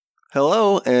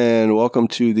Hello, and welcome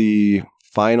to the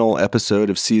final episode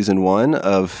of Season 1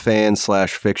 of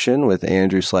Fan/Fiction with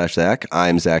Andrew/Zach.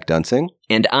 I'm Zach Dunsing.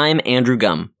 And I'm Andrew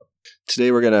Gum.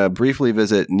 Today we're going to briefly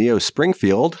visit Neo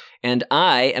Springfield. And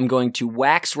I am going to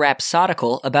wax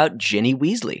rhapsodical about Ginny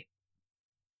Weasley.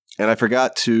 And I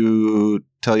forgot to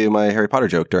tell you my Harry Potter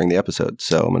joke during the episode,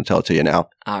 so I'm going to tell it to you now.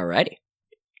 Alrighty.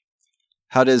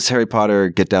 How does Harry Potter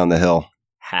get down the hill?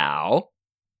 How?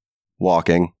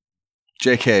 Walking.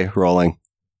 JK, rolling.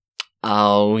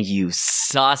 Oh, you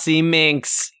saucy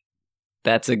minx.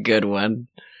 That's a good one.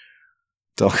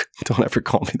 Don't ever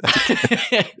call me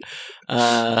that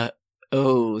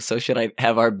again. So should I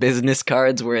have our business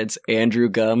cards where it's Andrew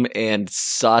Gum and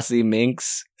Saucy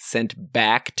Minx sent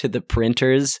back to the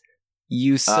printers?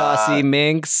 You saucy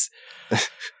minx.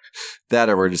 That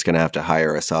or we're just going to have to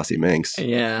hire a saucy minx.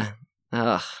 Yeah.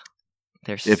 Ugh.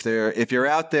 If you're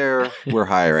out there, we're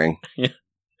hiring. Yeah.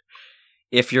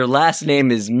 If your last name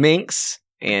is Minx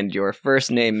and your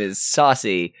first name is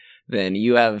Saucy, then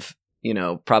you have,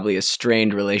 probably a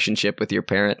strained relationship with your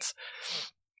parents.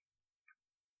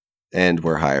 And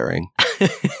we're hiring.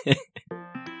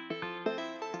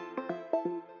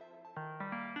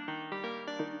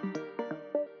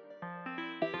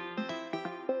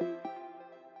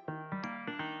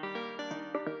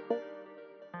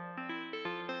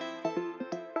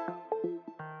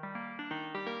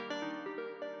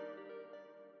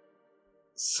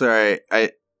 Sorry,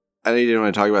 I know you didn't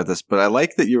want to talk about this, but I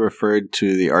like that you referred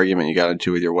to the argument you got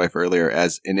into with your wife earlier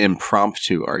as an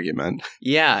impromptu argument.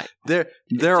 Yeah. They're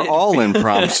all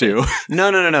impromptu.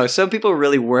 No. Some people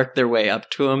really work their way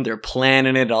up to them. They're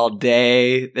planning it all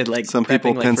day. They're some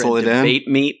people pencil it in. Debate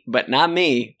meet, but not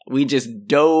me. We just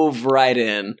dove right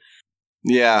in.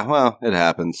 Yeah, well, it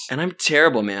happens. And I'm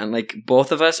terrible, man.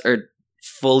 Both of us are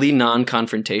fully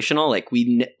non-confrontational.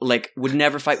 We would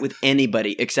never fight with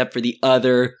anybody except for the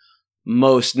other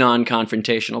most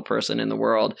non-confrontational person in the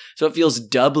world. So it feels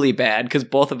doubly bad because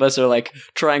both of us are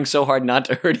trying so hard not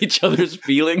to hurt each other's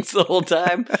feelings the whole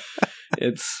time.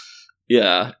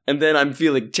 Yeah. And then I'm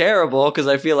feeling terrible because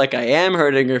I feel like I am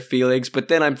hurting her feelings, but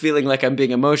then I'm feeling like I'm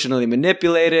being emotionally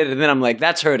manipulated, and then I'm like,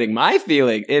 that's hurting my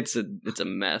feeling. It's a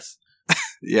mess.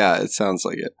 Yeah, it sounds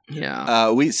like it.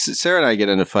 Yeah. Sarah and I get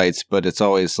into fights, but it's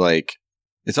always late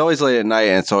at night,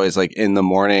 and it's always in the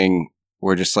morning.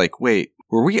 We're just wait,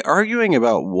 were we arguing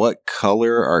about what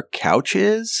color our couch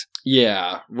is?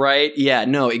 Yeah, right? Yeah,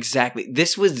 no, exactly.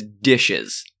 This was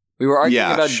dishes. We were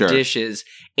arguing about dishes,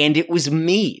 and it was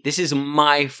me. This is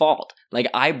my fault.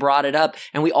 I brought it up,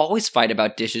 and we always fight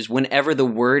about dishes whenever the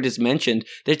word is mentioned.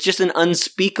 There's just an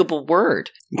unspeakable word.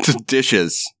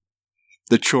 Dishes.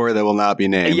 The chore that will not be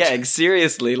named. Yeah,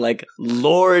 seriously,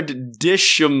 Lord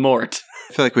Dishamort.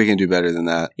 I feel like we can do better than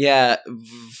that. Yeah.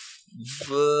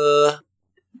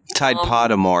 Tide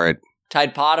Podamort.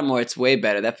 Tide Podamort's way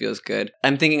better. That feels good.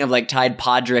 I'm thinking of Tide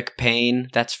Podrick Payne.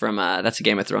 That's from that's a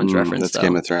Game of Thrones reference. That's though.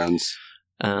 Game of Thrones.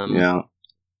 Yeah.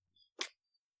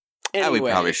 Anyway. We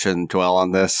probably shouldn't dwell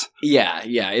on this. Yeah.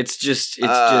 It's just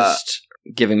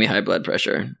giving me high blood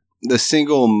pressure. The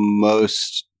single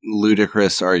most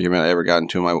ludicrous argument I ever got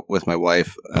into with my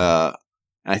wife. I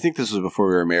think this was before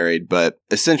we were married, but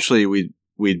essentially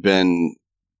we'd been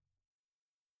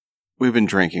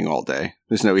drinking all day.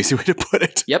 There's no easy way to put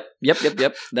it. Yep.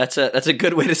 That's a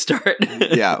good way to start.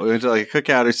 Yeah, we went to a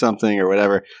cookout or something or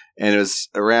whatever, and it was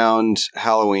around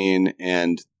Halloween,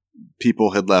 and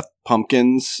people had left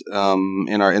pumpkins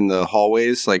in the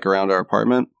hallways around our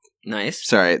apartment. Nice.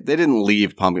 Sorry, they didn't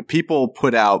leave pumpkin. People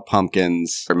put out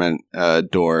pumpkins from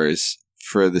doors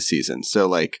for the season. So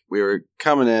we were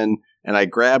coming in, and I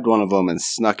grabbed one of them and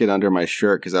snuck it under my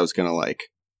shirt because I was gonna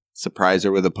surprise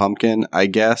her with a pumpkin, I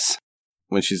guess.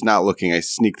 When she's not looking, I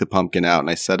sneak the pumpkin out and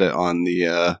I set it on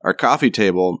the our coffee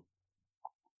table,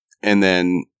 and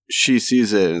then she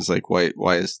sees it and is like, "Why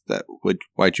is that?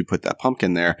 Why'd you put that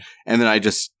pumpkin there?" And then I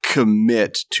just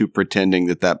commit to pretending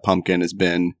that pumpkin has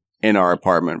been in our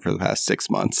apartment for the past 6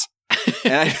 months.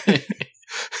 And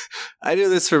I do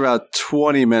this for about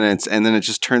 20 minutes, and then it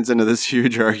just turns into this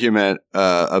huge argument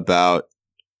about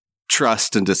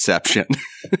trust and deception.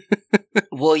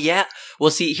 Well, yeah.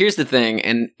 Well, see, here's the thing,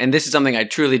 and this is something I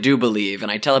truly do believe,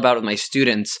 and I tell about with my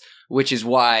students, which is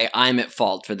why I'm at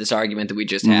fault for this argument that we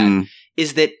just had,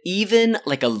 is that even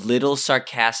a little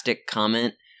sarcastic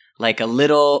comment, a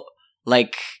little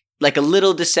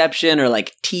deception or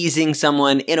teasing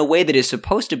someone in a way that is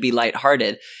supposed to be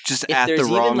lighthearted. Just at the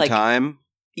wrong time.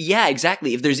 Yeah,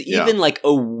 exactly. If there's even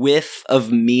a whiff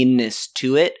of meanness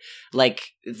to it,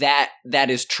 that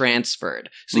is transferred.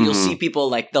 So you'll see people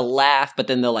they'll laugh, but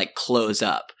then they'll close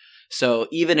up. So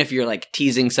even if you're like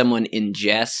teasing someone in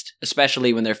jest,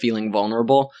 especially when they're feeling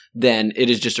vulnerable, then it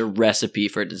is just a recipe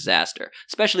for disaster.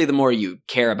 Especially the more you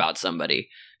care about somebody,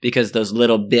 because those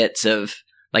little bits of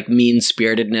like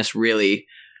mean-spiritedness really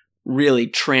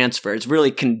transfer. It's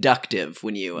really conductive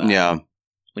when you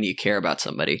when you care about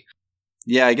somebody.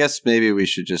 Yeah, I guess maybe we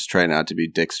should just try not to be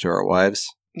dicks to our wives.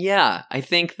 Yeah, I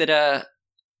think that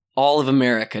all of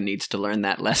America needs to learn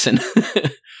that lesson.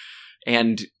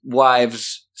 And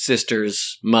wives,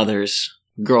 sisters, mothers,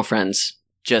 girlfriends,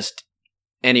 just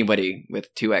anybody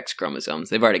with 2 X chromosomes.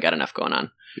 They've already got enough going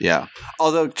on. Yeah.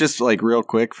 Although, just like real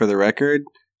quick for the record,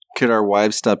 could our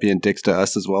wives stop being dicks to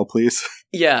us as well, please?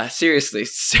 Yeah, seriously,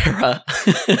 Sarah.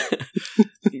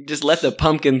 Just let the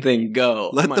pumpkin thing go.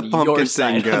 Let the pumpkin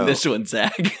thing go. On this one,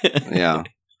 Zach. Yeah.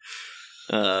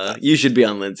 You should be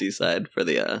on Lindsay's side for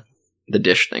the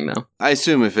dish thing, though. I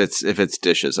assume if it's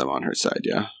dishes, I'm on her side.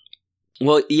 Yeah.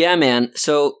 Well, yeah, man.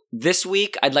 So this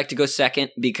week, I'd like to go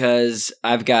second because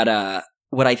I've got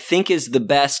what I think is the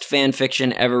best fan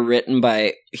fiction ever written by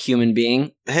a human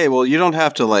being. Hey, well, you don't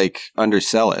have to like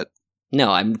undersell it. No,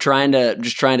 I'm trying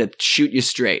to shoot you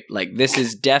straight. Like, this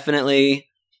is definitely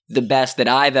the best that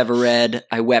I've ever read.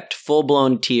 I wept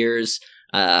full-blown tears.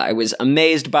 I was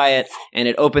amazed by it, and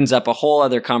it opens up a whole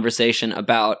other conversation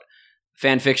about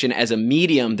fan fiction as a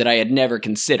medium that I had never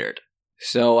considered.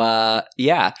 So,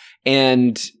 yeah.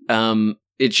 And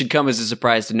it should come as a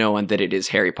surprise to no one that it is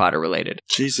Harry Potter related.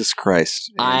 Jesus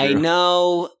Christ. Andrew. I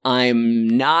know. I'm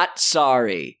not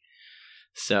sorry.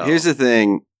 So here's the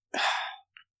thing.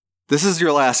 This is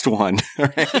your last one.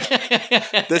 Right?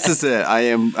 This is it.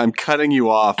 I'm cutting you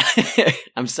off.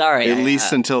 I'm sorry. At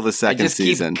least until the second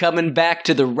season. Keep coming back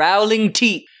to the Rowling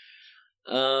Teat.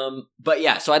 But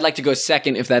yeah, so I'd like to go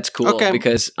second if that's cool,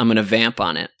 because I'm gonna vamp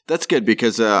on it. That's good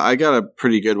because I got a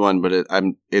pretty good one, but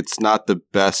it's not the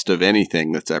best of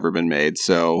anything that's ever been made.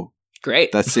 So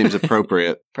great, that seems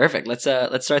appropriate. Perfect. Let's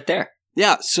start there.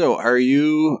 Yeah. So are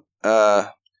you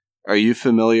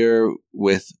familiar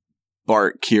with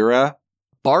Bart Kira?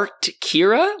 Bart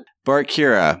Kira? Bart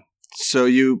Kira. So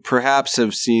you perhaps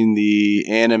have seen the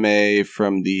anime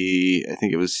from I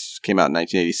think came out in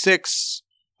 1986.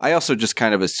 I also just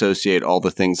kind of associate all the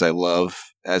things I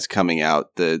love as coming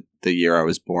out the year I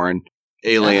was born.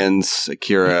 Aliens,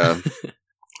 Akira,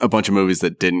 a bunch of movies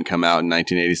that didn't come out in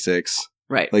 1986.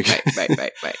 Right.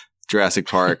 Jurassic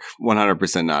Park,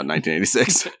 100% not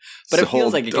 1986. But it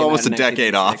feels like it came almost out in a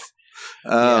decade off.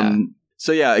 Yeah.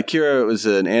 So yeah, Akira was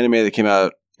an anime that came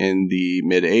out in the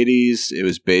mid-'80s. It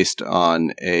was based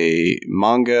on a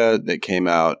manga that came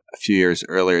out a few years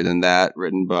earlier than that,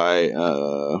 written by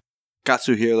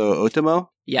Katsuhiro Otomo.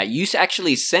 Yeah, you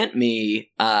actually sent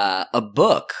me a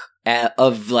book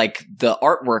of like the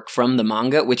artwork from the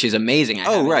manga, which is amazing.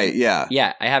 Yeah.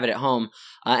 Yeah, I have it at home.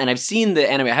 And I've seen the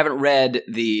anime. I haven't read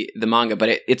the manga,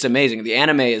 but it's amazing. The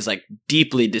anime is like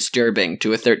deeply disturbing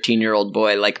to a 13-year-old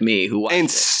boy like me who watched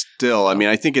it. Still, I mean,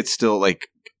 I think it's still like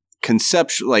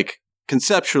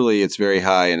conceptually it's very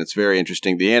high and it's very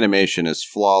interesting. The animation is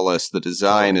flawless. The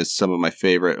design is some of my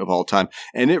favorite of all time.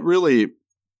 And it really,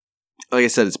 like I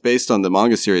said, it's based on the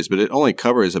manga series, but it only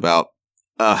covers about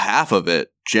half of it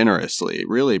generously,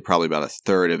 really probably about a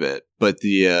third of it. But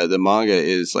the manga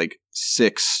is like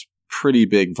 6 pretty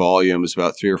big volumes,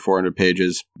 about 300 or 400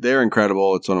 pages. They're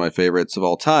incredible. It's one of my favorites of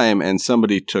all time. And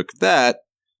somebody took that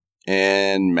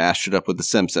and mashed it up with The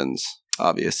Simpsons,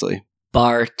 obviously.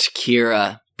 Bart,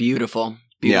 Kira, beautiful.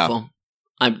 Yeah.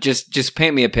 I'm just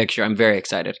paint me a picture. I'm very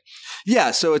excited.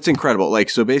 Yeah, so it's incredible. Like,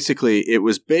 so basically, it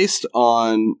was based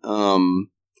on all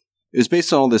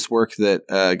this work that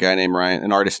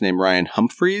an artist named Ryan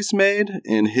Humphreys made,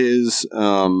 and his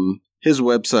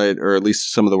website, or at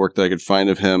least some of the work that I could find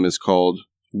of him, is called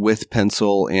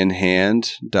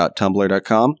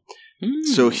withpencilinhand.tumblr.com.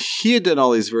 So he had done all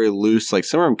these very loose, like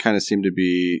some of them kind of seem to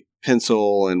be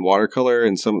pencil and watercolor,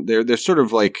 and some they're sort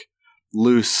of like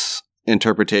loose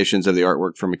interpretations of the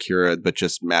artwork from Akira, but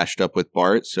just mashed up with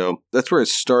Bart. So that's where it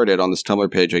started on this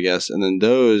Tumblr page, I guess. And then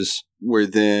those were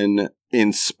then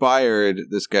inspired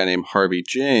this guy named Harvey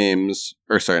James,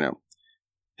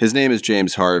 his name is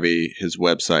James Harvey. His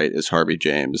website is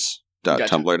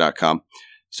harveyjames.tumblr.com. Gotcha.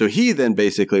 So he then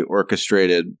basically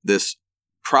orchestrated this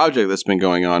project that's been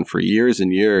going on for years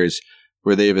and years,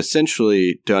 where they've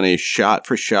essentially done a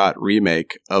shot-for-shot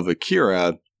remake of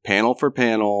Akira, panel for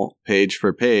panel, page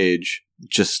for page,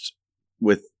 just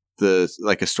with a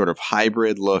sort of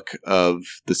hybrid look of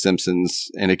The Simpsons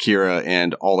and Akira,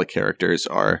 and all the characters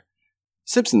are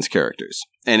Simpsons characters.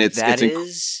 And it's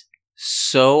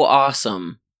so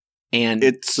awesome. And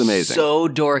it's amazing. So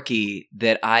dorky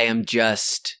that I am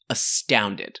just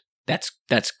astounded.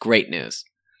 That's great news.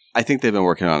 I think they've been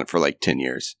working on it for like 10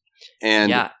 years. And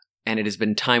yeah, and it has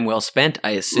been time well spent,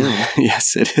 I assume.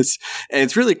 Yes, it is. And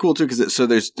it's really cool too because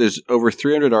there's over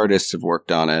 300 artists have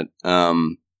worked on it.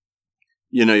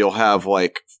 You'll have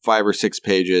like 5 or 6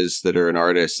 pages that are an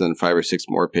artist and 5 or 6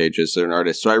 more pages that are an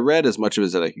artist. So I read as much of it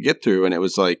as I could get through, and it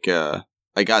was like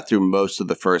I got through most of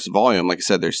the first volume. Like I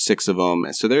said, there's 6 of them.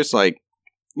 And so there's like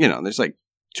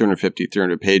 250,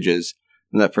 300 pages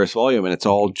in that first volume, and it's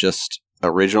all just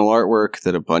original artwork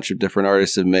that a bunch of different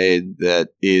artists have made that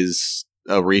is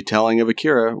a retelling of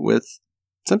Akira with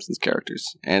Simpsons characters.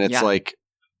 And it's like...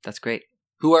 That's great.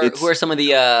 Who are some of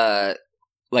the...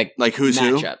 Like who's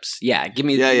matchups. Who? Yeah, give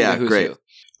me the who's great. who.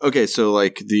 Okay, so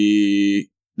like the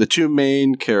 2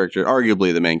 main characters,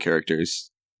 arguably the main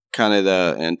characters,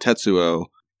 Kaneda and Tetsuo.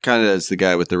 Kaneda is the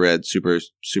guy with the red,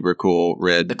 super cool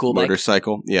red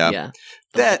motorcycle. Bike? Yeah.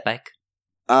 That bike.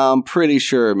 I'm pretty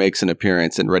sure makes an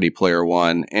appearance in Ready Player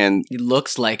One, and it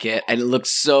looks like it, and it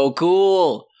looks so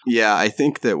cool. Yeah, I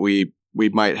think that we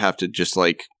might have to just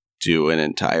like do an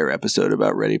entire episode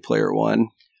about Ready Player One.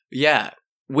 Yeah.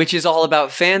 Which is all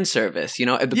about fan service, the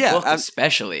book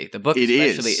especially. The book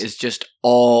is just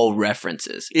all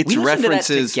references. It's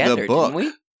references together, the book. Didn't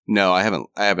we? No, I haven't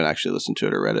actually listened to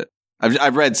it or read it.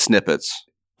 I've read snippets.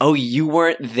 Oh, you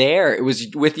weren't there. It was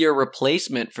with your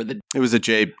replacement for the... It was a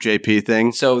JP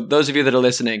thing. So those of you that are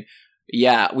listening,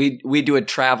 yeah, we do a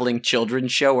traveling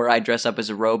children's show where I dress up as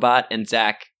a robot and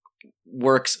Zach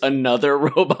works another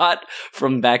robot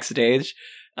from backstage.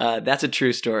 That's a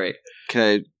true story. Can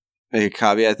I make a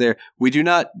caveat there? We do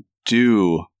not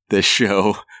do this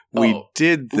show. We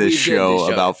did this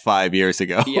show about 5 years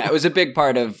ago. Yeah, it was a big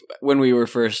part of when we were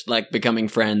first becoming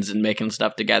friends and making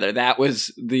stuff together. That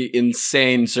was the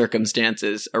insane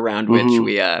circumstances around which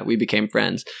we became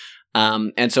friends.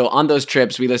 And so on those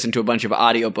trips, we listened to a bunch of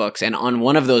audiobooks. And on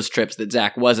one of those trips that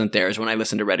Zach wasn't there is when I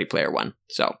listened to Ready Player One.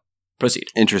 So proceed.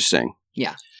 Interesting.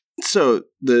 Yeah. So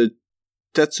the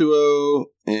Tetsuo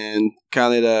and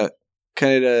Kaneda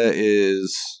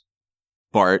is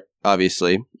Bart,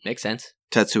 obviously. Makes sense.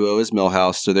 Tetsuo is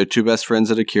Milhouse, so they're 2 best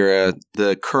friends at Akira.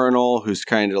 The Colonel, who's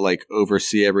kind of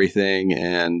oversee everything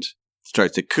and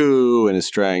starts a coup and is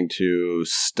trying to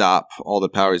stop all the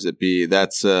powers that be,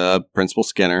 that's Principal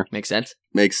Skinner. Makes sense.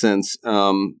 Makes sense.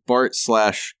 Bart /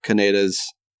 Kaneda's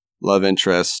love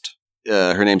interest,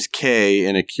 her name's Kay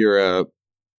in Akira.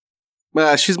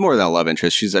 Well, she's more than a love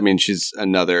interest. She's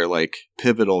another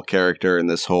pivotal character in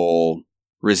this whole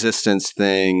resistance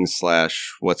thing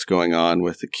 / what's going on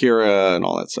with Akira and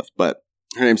all that stuff. But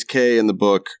her name's Kay in the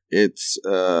book. It's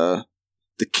the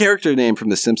character name from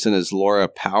The Simpsons is Laura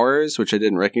Powers, which I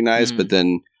didn't recognize. But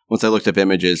then once I looked up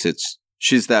images,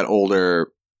 she's that older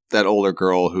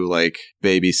girl who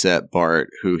babysat Bart,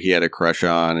 who he had a crush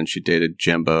on, and she dated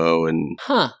Jimbo and.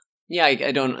 Huh. Yeah,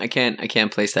 I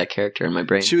can't place that character in my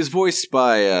brain. She was voiced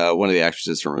by one of the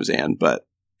actresses from Roseanne, but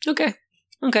okay,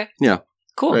 yeah,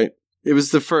 cool. Right, it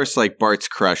was the first Bart's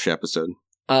crush episode.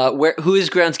 Who is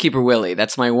Groundskeeper Willie?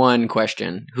 That's my one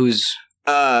question. Who's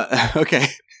okay?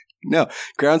 No,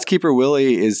 Groundskeeper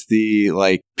Willie is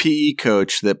the PE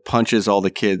coach that punches all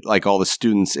the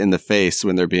students in the face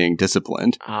when they're being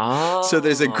disciplined. Oh, so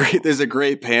there's a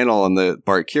great panel in the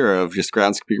Bart Kira of just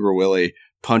Groundskeeper Willie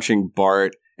punching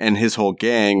Bart and his whole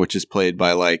gang, which is played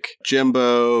by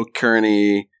Jimbo,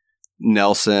 Kearney,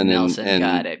 Nelson,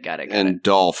 and got it.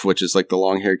 Dolph, which is the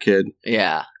long-haired kid.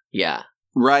 Yeah.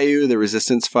 Ryu, the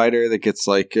resistance fighter that gets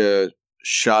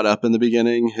shot up in the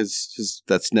beginning.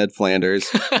 That's Ned Flanders.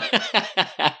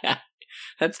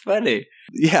 That's funny.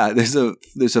 Yeah, there's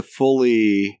a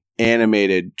fully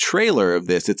animated trailer of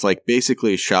this. It's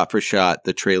basically shot for shot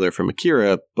the trailer from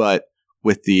Akira, but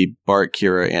with the Bart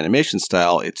Kira animation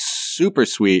style. It's super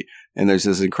sweet. And there's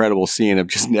this incredible scene of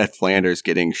just Ned Flanders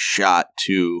getting shot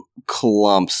to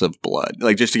clumps of blood,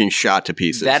 just getting shot to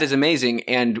pieces. That is amazing.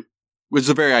 And it was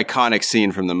a very iconic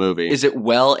scene from the movie. Is it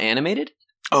well animated?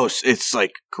 Oh, it's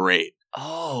great.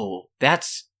 Oh,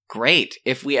 that's great.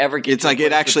 If we ever get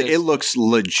it looks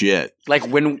legit.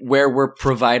 Where we're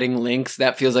providing links,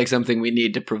 that feels like something we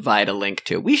need to provide a link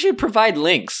to. We should provide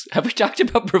links. Have we talked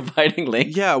about providing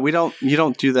links? Yeah, you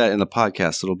don't do that in the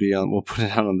podcast. We'll put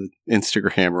it out on the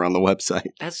Instagram or on the website.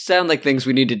 That sound like things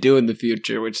we need to do in the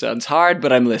future, which sounds hard,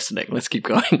 but I'm listening. Let's keep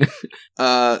going.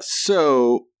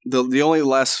 So the only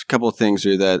last couple of things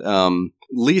are that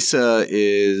Lisa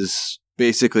is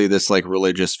basically this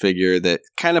religious figure that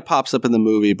kind of pops up in the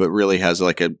movie, but really has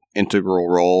an integral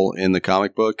role in the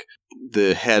comic book.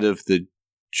 The head of the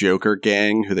Joker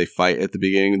gang, who they fight at the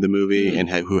beginning of the movie, and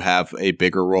who have a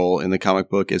bigger role in the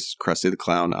comic book, is Krusty the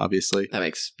Clown. Obviously, that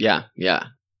makes yeah.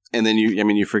 And then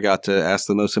you forgot to ask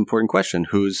the most important question.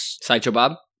 Who's Sideshow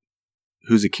Bob?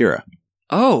 Who's Akira?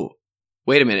 Oh,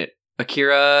 wait a minute.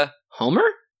 Akira Homer?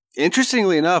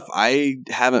 Interestingly enough, I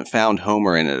haven't found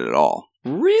Homer in it at all.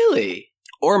 Really?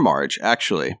 Or Marge,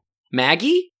 actually.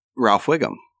 Maggie? Ralph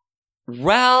Wiggum.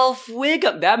 Ralph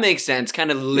Wiggum. That makes sense.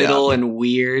 Kind of little and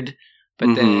weird,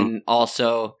 but then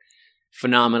also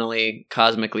phenomenally,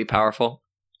 cosmically powerful.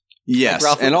 Yes.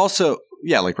 Like and also,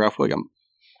 like Ralph Wiggum.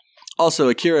 Also,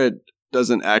 Akira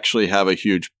doesn't actually have a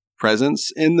huge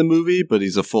presence in the movie, but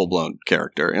he's a full-blown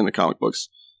character in the comic books.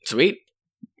 Sweet.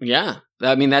 Yeah.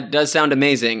 I mean, that does sound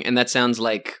amazing, and that sounds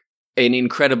like an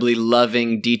incredibly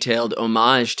loving, detailed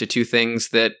homage to two things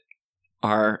that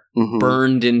are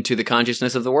burned into the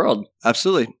consciousness of the world.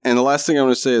 Absolutely. And the last thing I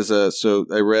want to say is, so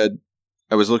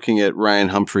I was looking at Ryan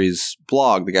Humphrey's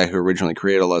blog, the guy who originally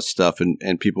created all that stuff,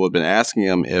 and people had been asking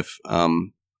him if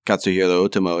Katsuhiro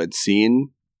Otomo had seen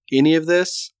any of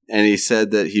this. And he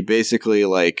said that he basically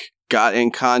got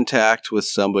in contact with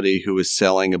somebody who was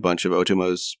selling a bunch of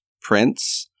Otomo's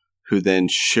prints, who then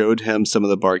showed him some of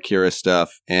the Bart Kira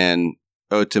stuff, and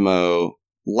Otomo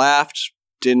laughed,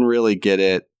 didn't really get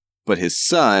it, but his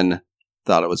son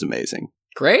thought it was amazing.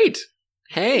 Great.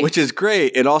 Hey. Which is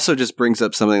great. It also just brings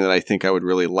up something that I think I would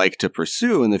really like to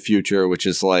pursue in the future, which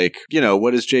is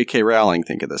what does J.K. Rowling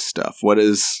think of this stuff? Wait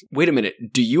a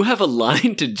minute. Do you have a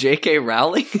line to J.K.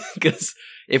 Rowling? Because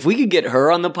if we could get her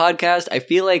on the podcast, I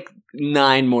feel like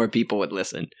 9 more people would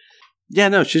listen. Yeah,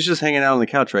 no, she's just hanging out on the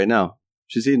couch right now.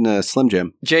 She's eating a Slim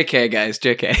Jim. JK, guys,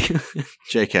 JK.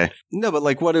 JK. No, but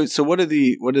what are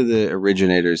the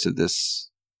originators of this,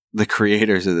 the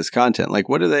creators of this content?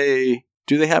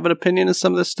 Do they have an opinion of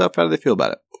some of this stuff? How do they feel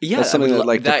about it? Yeah, that's something I'd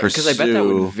like to pursue. Because I bet that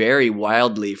would vary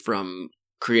wildly from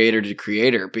creator to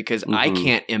creator, because I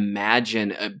can't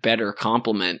imagine a better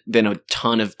compliment than a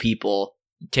ton of people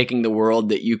taking the world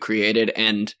that you created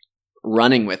and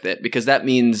running with it, because that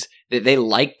means that they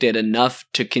liked it enough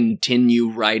to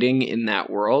continue writing in that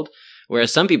world,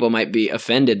 whereas some people might be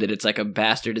offended that it's like a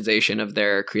bastardization of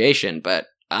their creation, but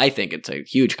I think it's a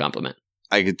huge compliment.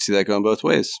 I could see that going both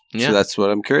ways. Yeah. So that's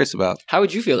what I'm curious about. How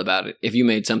would you feel about it if you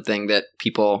made something that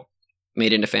people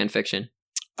made into fan fiction?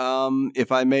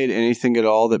 If I made anything at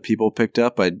all that people picked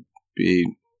up, it'd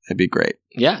be great.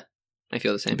 Yeah, I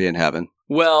feel the same. I'd be in heaven.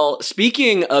 Well,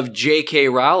 speaking of J.K.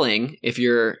 Rowling, if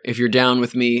you're down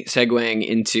with me segueing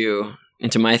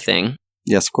into my thing.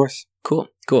 Yes, of course. Cool.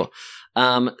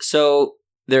 So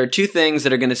there are 2 things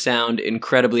that are going to sound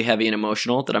incredibly heavy and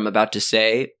emotional that I'm about to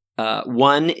say.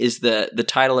 One is the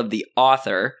title of the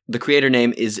author. The creator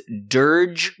name is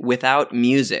Dirge Without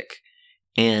Music.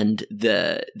 And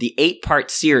the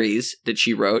 8-part series that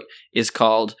she wrote is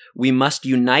called We Must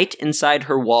Unite Inside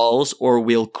Her Walls or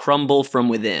We'll Crumble From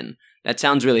Within. That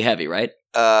sounds really heavy, right?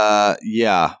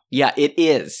 Yeah. Yeah, it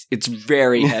is. It's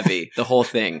very heavy. The whole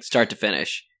thing, start to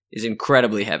finish, is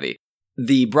incredibly heavy.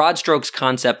 The broad strokes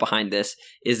concept behind this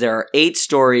is there are 8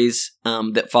 stories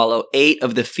that follow 8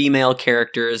 of the female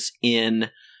characters in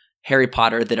Harry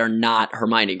Potter that are not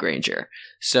Hermione Granger.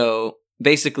 So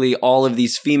basically all of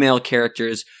these female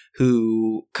characters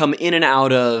who come in and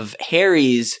out of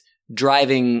Harry's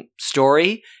driving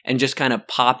story and just kind of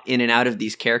pop in and out of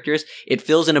these characters. It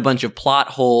fills in a bunch of plot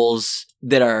holes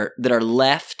that are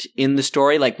left in the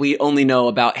story. Like, we only know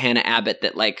about Hannah Abbott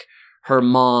that her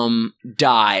mom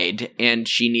died and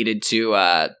she needed to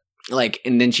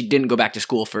and then she didn't go back to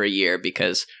school for a year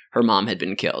because her mom had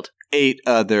been killed. 8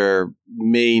 other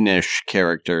mainish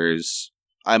characters,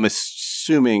 I'm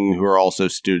assuming, who are also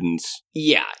students.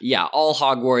 Yeah, all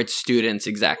Hogwarts students,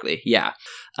 exactly. Yeah.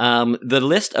 The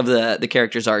list of the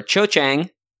characters are Cho Chang,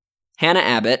 Hannah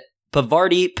Abbott,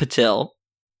 Pavarti Patil,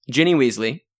 Ginny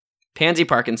Weasley, Pansy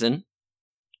Parkinson,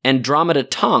 Andromeda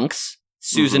Tonks,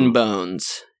 Susan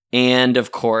Bones, and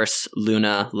of course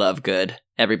Luna Lovegood,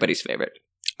 everybody's favorite.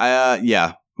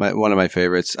 One of my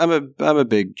favorites. I'm a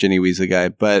big Ginny Weasley guy,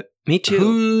 but me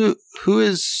too. Who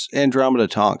is Andromeda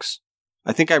Tonks?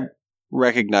 I think I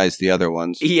recognize the other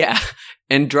ones. Yeah.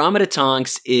 Andromeda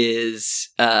Tonks is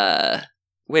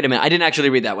wait a minute. I didn't actually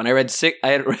read that one. I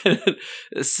had read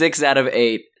 6 out of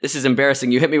 8. This is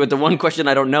embarrassing. You hit me with the one question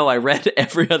I don't know. I read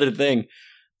every other thing.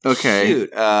 Okay. Shoot.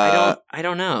 I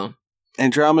don't know.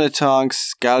 Andromeda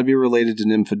Tonks gotta be related to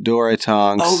Nymphadora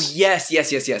Tonks. Oh, yes.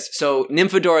 So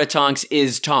Nymphadora Tonks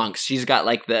is Tonks. She's got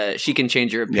she can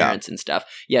change her appearance and stuff.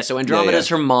 Yeah, so Andromeda's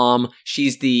her mom.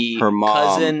 She's her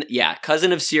cousin. Yeah,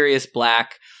 cousin of Sirius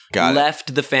Black.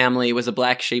 Left the family, was a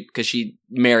black sheep because she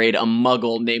married a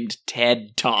muggle named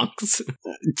Ted Tonks.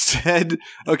 Ted?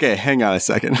 Okay, hang on a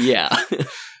second. Yeah.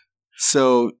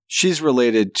 So she's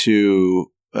related to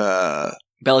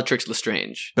Bellatrix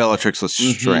Lestrange. Bellatrix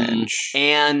Lestrange.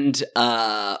 And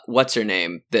what's her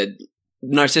name? The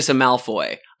Narcissa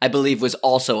Malfoy, I believe, was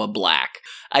also a black.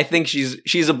 I think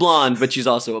she's a blonde, but she's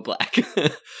also a black.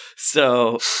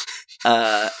 So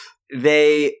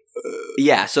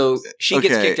so she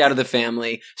gets kicked out of the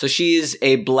family. So she's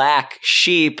a black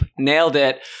sheep. Nailed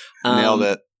it. Nailed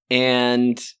it.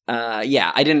 And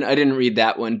I didn't read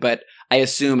that one, but I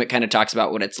assume it kind of talks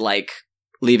about what it's like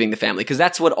leaving the family, because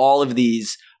that's what all of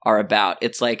these are about.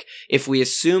 It's like, if we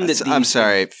assume that I'm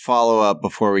sorry, follow up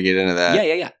before we get into that.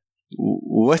 Yeah.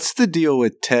 What's the deal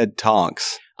with Ted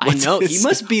Tonks? I know, he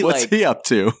must be what's he up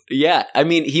to? Yeah, I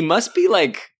mean, he must be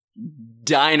like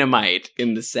dynamite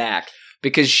in the sack,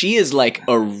 because she is like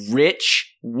a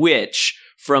rich witch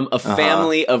from a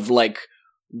family of like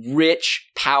rich,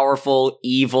 powerful,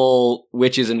 evil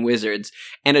witches and wizards,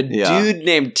 and a dude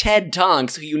named Ted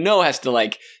Tonks, who has to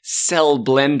like sell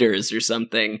blenders or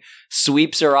something,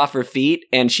 sweeps her off her feet,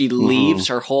 and she leaves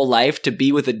her whole life to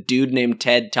be with a dude named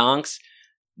Ted Tonks.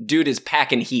 Dude is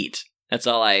packing heat. That's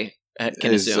all I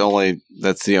can assume.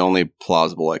 That's the only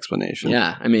plausible explanation.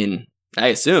 Yeah, I mean, I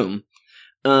assume.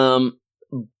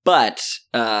 But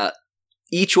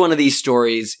each one of these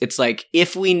stories, it's like,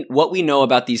 what we know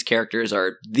about these characters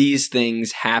are these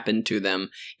things happen to them.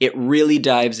 It really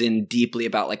dives in deeply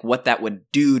about like what that would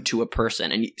do to a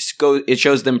person, and it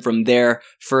shows them from their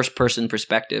first person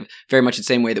perspective, very much the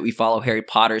same way that we follow Harry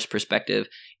Potter's perspective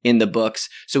in the books.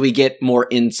 So we get more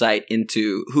insight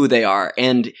into who they are,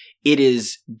 and it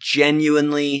is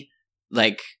genuinely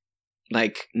like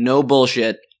no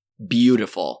bullshit,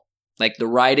 beautiful. Like, the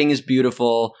writing is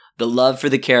beautiful. The love for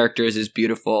the characters is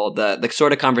beautiful. The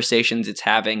sort of conversations it's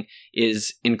having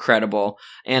is incredible.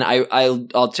 And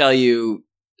I'll tell you,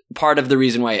 part of the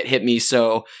reason why it hit me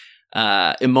so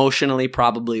emotionally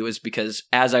probably was because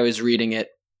as I was reading it,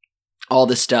 all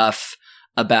the stuff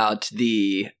about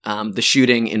the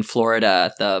shooting in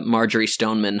Florida, the Marjorie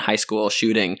Stoneman High School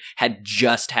shooting, had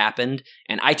just happened,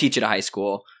 and I teach at a high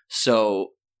school, so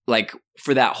like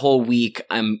for that whole week,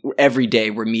 every day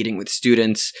we're meeting with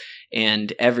students,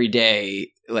 and every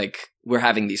day like we're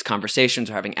having these conversations,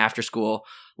 we're having after school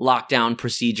lockdown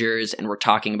procedures, and we're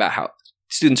talking about how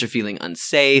students are feeling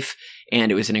unsafe.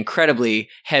 And it was an incredibly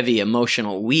heavy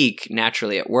emotional week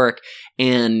naturally at work.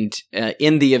 And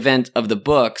in the event of the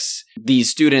books, these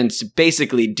students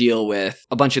basically deal with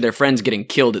a bunch of their friends getting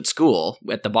killed at school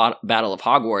at the Battle of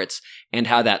Hogwarts, and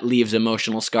how that leaves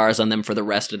emotional scars on them for the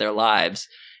rest of their lives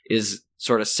is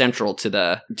sort of central to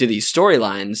these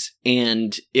storylines.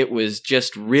 And it was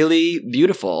just really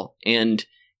beautiful. And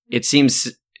it seems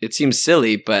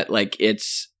silly, but like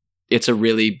it's a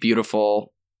really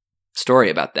beautiful story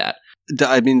about that.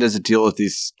 I mean, does it deal with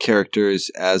these characters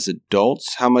as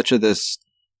adults? How much of this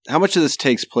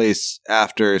takes place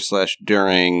after /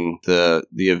 during the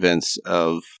events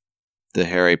of the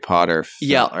Harry Potter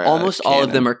film? Yeah, almost all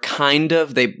of them are kind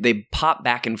of, they pop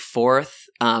back and forth,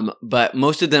 but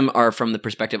most of them are from the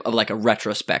perspective of like a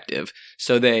retrospective.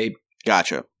 So they...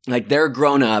 Gotcha. Like, they're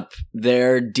grown up,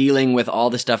 they're dealing with all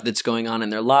the stuff that's going on in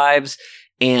their lives,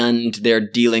 and they're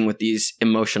dealing with these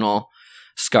emotional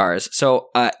scars. So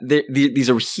these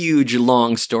are huge,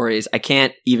 long stories. I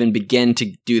can't even begin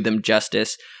to do them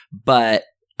justice. But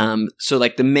so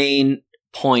like the main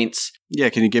points. Yeah,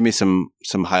 can you give me some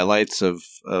highlights of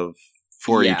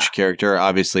for each character?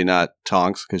 Obviously not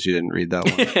Tonks, because you didn't read that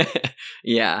one.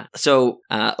 Yeah. So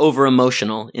over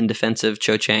emotional in defense of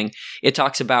Cho Chang, it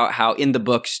talks about how in the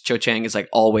books Cho Chang is like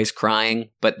always crying,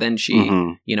 but then she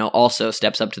also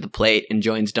steps up to the plate and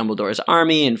joins Dumbledore's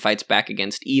army and fights back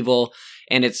against evil.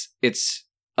 And it's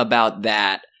about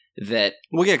that.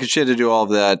 Well, yeah, because she had to do all of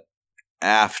that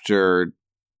after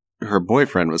her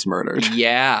boyfriend was murdered.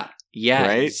 Yeah,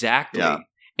 right? Exactly. Yeah.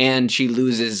 And she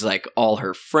loses like all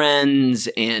her friends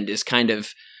and is kind of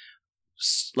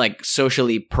like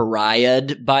socially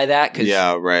pariahed by that.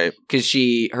 Yeah, right. Because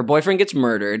her boyfriend gets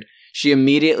murdered. She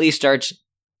immediately starts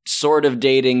sort of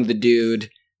dating the dude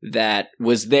that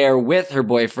was there with her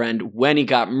boyfriend when he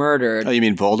got murdered. Oh, you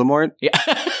mean Voldemort? Yeah.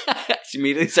 She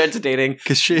immediately starts dating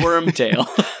Wormtail.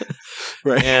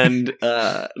 Right. And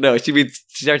she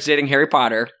starts dating Harry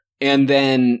Potter, and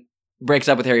then breaks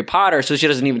up with Harry Potter, so she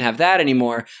doesn't even have that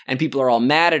anymore, and people are all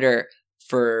mad at her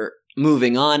for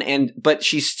moving on, but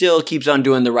she still keeps on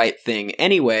doing the right thing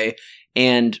anyway,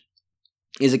 and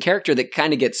is a character that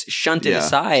kind of gets shunted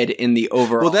aside in the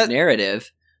overall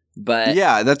narrative. But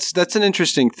yeah, that's an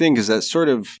interesting thing, because that sort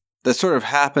of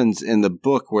happens in the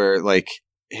book, where like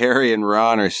Harry and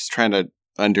Ron are just trying to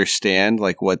understand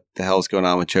like what the hell's going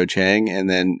on with Cho Chang, and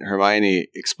then Hermione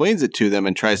explains it to them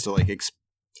and tries to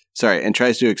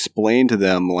explain to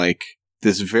them like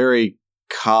this very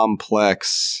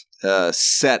complex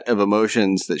set of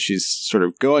emotions that she's sort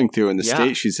of going through in the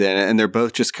state she's in, and they're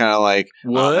both just kind of like,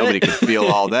 what? Nobody could feel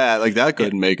all that. Like, that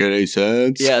couldn't make any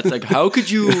sense. Yeah, it's like, how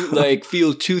could you like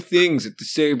feel two things at the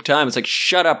same time? It's like,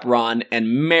 shut up, Ron, and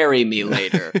marry me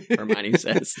later, Hermione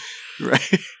says.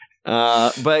 Right.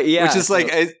 But yeah, which is like,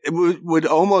 it would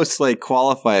almost like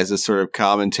qualify as a sort of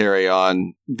commentary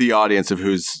on the audience of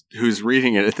who's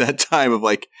reading it at that time, of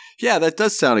like, yeah, that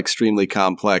does sound extremely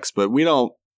complex, but we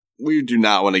do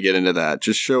not want to get into that.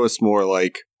 Just show us more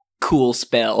like cool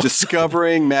spell.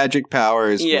 Discovering magic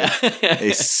powers yeah. with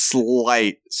a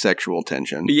slight sexual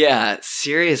tension. Yeah,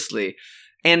 seriously.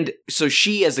 And so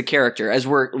she, as a character, as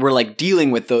we're like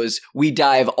dealing with those, we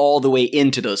dive all the way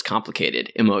into those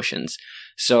complicated emotions.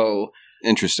 So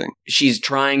interesting. She's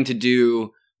trying to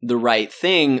do the right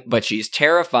thing, but she's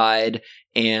terrified,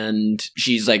 and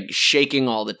she's like shaking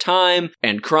all the time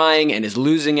and crying and is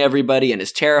losing everybody and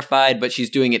is terrified, but she's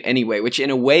doing it anyway, which in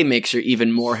a way makes her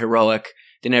even more heroic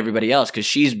than everybody else, because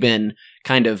she's been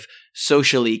kind of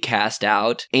socially cast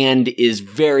out and is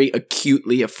very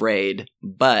acutely afraid,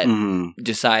 but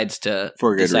decides to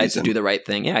do the right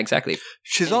thing. Yeah, exactly.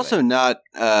 She's also not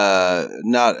a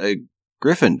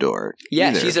Gryffindor.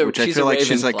 Yeah, either, she's a like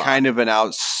she's like kind of an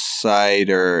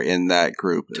outsider in that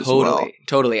group as well.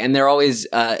 Totally. And they're always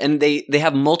and they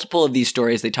have multiple of these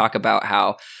stories. They talk about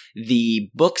how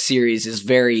the book series is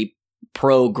very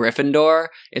pro Gryffindor.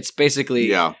 It's basically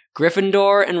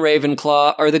Gryffindor and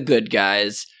Ravenclaw are the good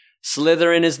guys.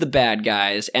 Slytherin is the bad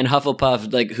guys, and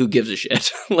Hufflepuff, like, who gives a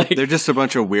shit? Like, they're just a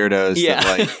bunch of weirdos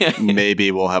that, like, maybe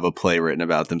we'll have a play written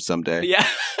about them someday. Yeah.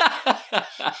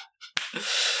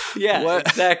 Yeah,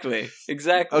 exactly.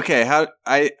 Okay,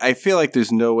 I feel like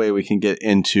there's no way we can get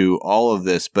into all of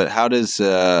this, but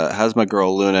how's my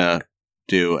girl Luna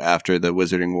do after the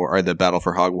Wizarding War or the Battle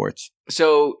for Hogwarts?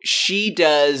 So she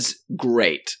does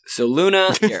great. So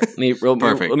Luna, here, let me roll.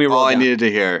 Perfect. Let me roll all down. I needed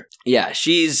to hear. Yeah,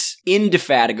 she's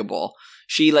indefatigable.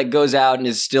 She like goes out and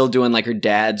is still doing like her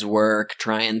dad's work,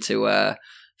 trying to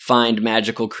find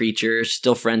magical creatures.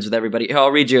 Still friends with everybody.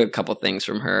 I'll read you a couple things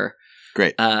from her.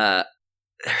 Great. There's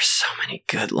so many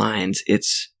good lines.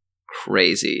 It's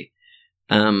crazy.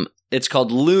 It's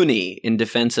called Loony in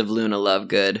defense of Luna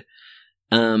Lovegood.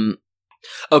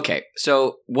 Okay,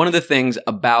 so one of the things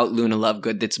about Luna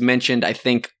Lovegood that's mentioned, I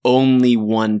think, only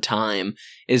one time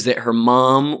is that her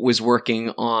mom was working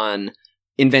on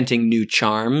inventing new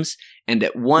charms, and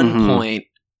at one point,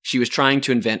 she was trying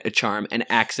to invent a charm and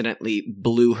accidentally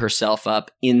blew herself up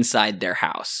inside their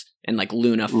house. And like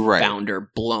Luna found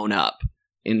her blown up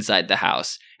inside the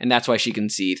house, and that's why she can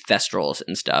see thestrals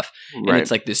and stuff. And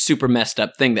it's like this super messed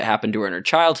up thing that happened to her in her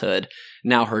childhood.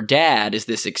 Now her dad is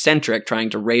this eccentric trying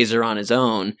to raise her on his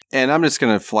own. And I'm just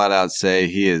going to flat out say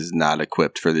he is not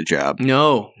equipped for the job.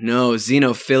 No.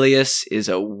 Xenophilius is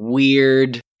a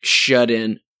weird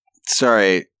shut-in.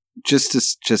 Sorry,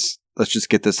 let's just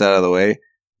get this out of the way.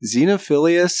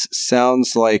 Xenophilius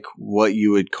sounds like what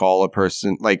you would call a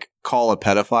person, like call a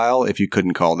pedophile if you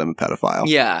couldn't call them a pedophile.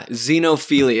 Yeah,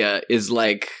 xenophilia is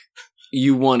like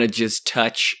you want to just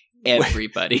touch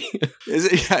everybody. Is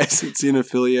it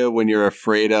xenophilia when you're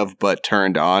afraid of but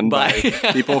turned on by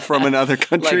people from another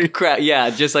country?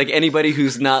 Yeah, just like anybody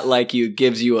who's not like you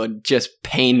gives you a just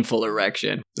painful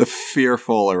erection. A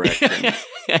fearful erection.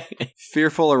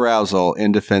 Fearful arousal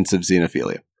in defense of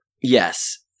xenophilia.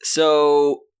 Yes.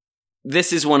 So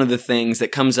this is one of the things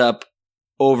that comes up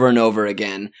over and over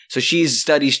again. So she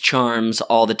studies charms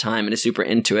all the time and is super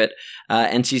into it.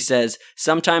 And she says,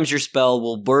 sometimes your spell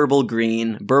will burble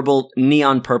green, burble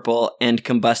neon purple, and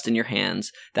combust in your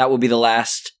hands. That will be the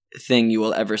last thing you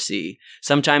will ever see.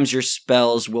 Sometimes your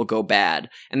spells will go bad.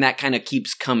 And that kind of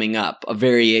keeps coming up, a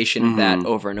variation of that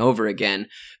over and over again,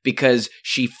 because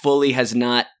she fully has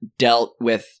not dealt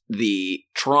with the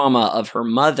trauma of her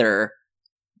mother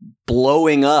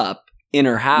blowing up in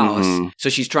her house. So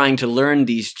she's trying to learn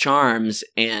these charms,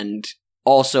 and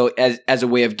also as a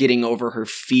way of getting over her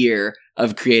fear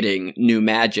of creating new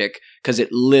magic, because it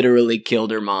literally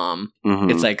killed her mom.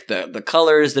 It's like the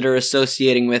colors that are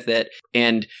associating with it,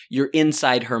 and you're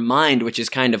inside her mind, which is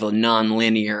kind of a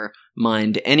non-linear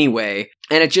mind anyway,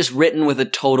 and it's just written with a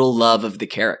total love of the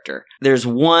character. There's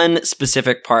one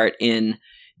specific part in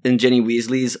Ginny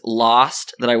Weasley's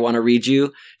Lost that I want to read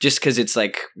you, just because it's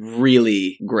like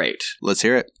really great. Let's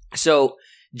hear it. So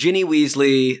Ginny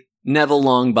Weasley Neville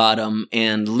Longbottom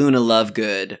and Luna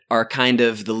Lovegood are kind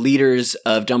of the leaders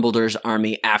of Dumbledore's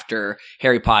army after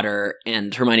Harry Potter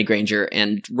and Hermione Granger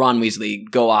and Ron Weasley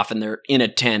go off and they're in a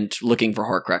tent looking for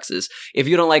Horcruxes. If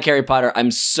you don't like Harry Potter,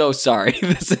 I'm so sorry.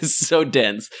 This is so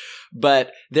dense.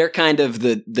 But they're kind of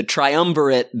the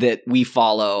triumvirate that we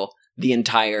follow the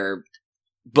entire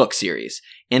book series.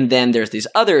 And then there's these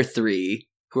other three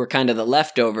who are kind of the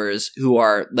leftovers, who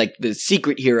are like the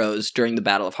secret heroes during the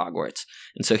Battle of Hogwarts.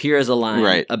 And so here is a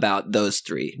line about those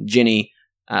three, Ginny,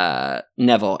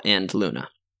 Neville, and Luna.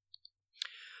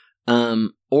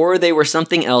 Or they were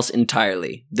something else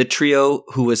entirely, the trio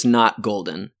who was not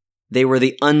golden. They were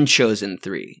the unchosen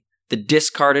three, the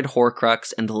discarded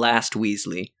Horcrux and the last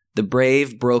Weasley, the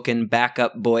brave, broken,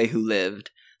 backup boy who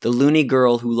lived, the loony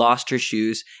girl who lost her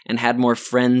shoes and had more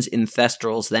friends in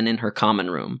Thestrals than in her common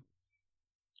room.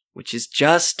 Which is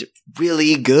just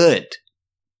really good.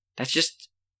 That's just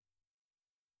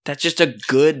a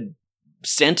good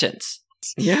sentence.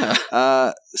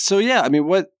 Yeah. So yeah, I mean,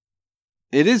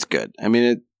 it is good. I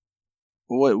mean,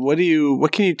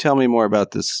 what can you tell me more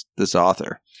about this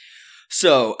author?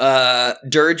 So,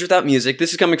 Dirge Without Music.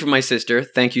 This is coming from my sister.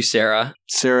 Thank you, Sarah.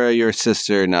 Sarah, your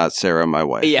sister, not Sarah, my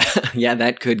wife. Yeah,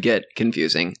 that could get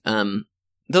confusing.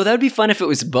 Though that would be fun if it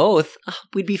was both.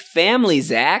 We'd be family,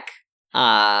 Zach.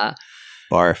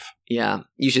 Barf. Yeah,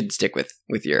 you should stick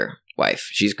with your wife.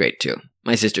 She's great too.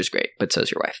 My sister's great, but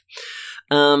so's your wife.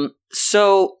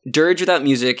 So Dirge Without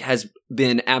Music has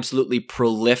been absolutely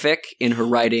prolific in her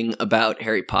writing about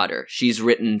Harry Potter. She's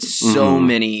written so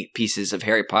many pieces of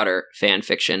Harry Potter fan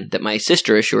fiction that my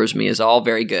sister assures me is all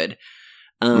very good.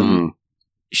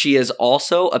 She has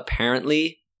also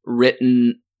apparently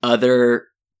written other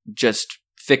just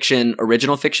fiction,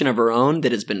 original fiction of her own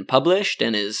that has been published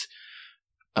and is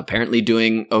apparently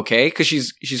doing okay, because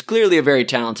she's clearly a very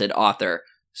talented author.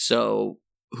 So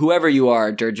whoever you are,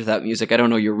 Dirge Without Music, I don't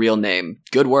know your real name.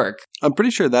 Good work. I'm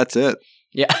pretty sure that's it.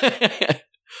 Yeah.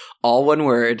 All one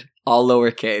word, all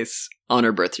lowercase, on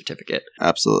her birth certificate.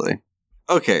 Absolutely.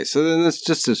 Okay, so then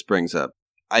this brings up,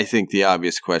 I think, the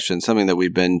obvious question, something that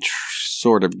we've been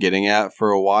sort of getting at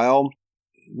for a while.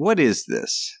 What is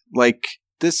this? Like,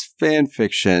 this fan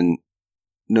fiction,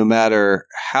 no matter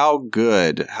how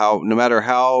good, no matter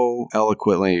how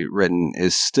eloquently written,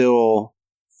 is still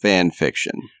fan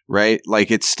fiction, right? Like,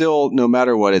 it's still, no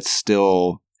matter what, it's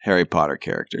still Harry Potter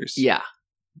characters. Yeah.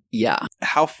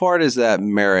 How far does that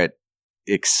merit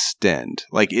extend?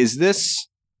 Like, is this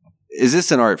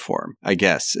an art form, I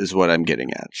guess, is what I'm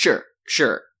getting at. Sure.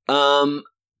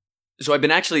 So I've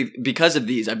been actually, because of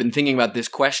these, I've been thinking about this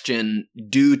question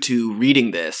due to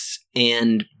reading this.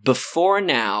 And before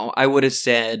now, I would have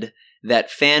said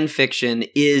that fan fiction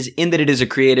is, in that it is a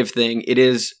creative thing, it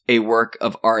is a work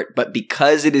of art, but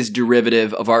because it is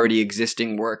derivative of already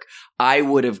existing work, I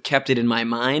would have kept it in my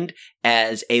mind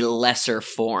as a lesser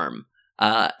form.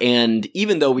 And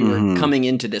even though we were coming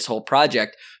into this whole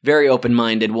project very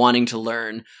open-minded, wanting to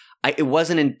learn, it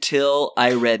wasn't until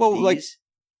I read these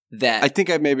that... I think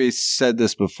I maybe said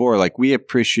this before, like, we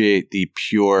appreciate the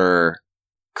pure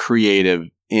creative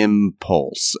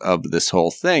impulse of this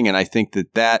whole thing, and I think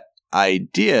that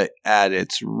idea at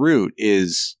its root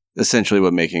is essentially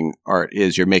what making art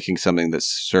is. You're making something that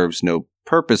serves no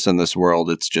purpose in this world.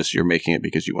 It's just you're making it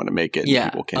because you want to make it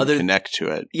and people can connect to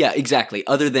it. Yeah, exactly.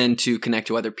 Other than to connect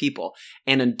to other people.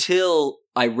 And until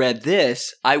I read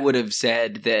this, I would have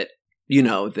said that, you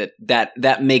know,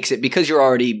 that makes it, because you're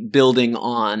already building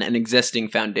on an existing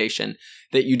foundation,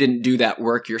 that you didn't do that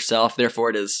work yourself. Therefore,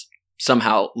 it is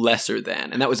somehow lesser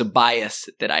than. And that was a bias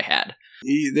that I had.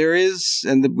 There is,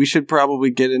 and we should probably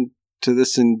get into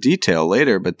this in detail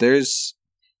later, but there's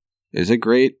a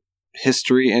great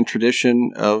history and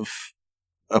tradition of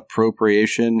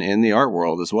appropriation in the art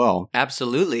world as well.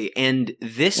 Absolutely. And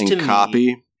this and to me...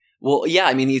 copy. Well, yeah,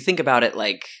 I mean, you think about it,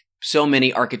 like, so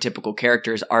many archetypical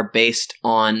characters are based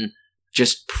on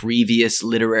just previous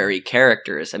literary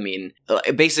characters. I mean,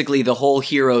 basically the whole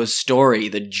hero's story,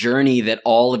 the journey that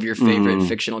all of your favorite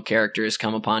fictional characters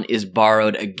come upon, is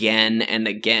borrowed again and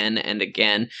again and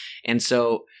again. And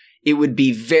so it would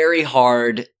be very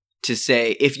hard to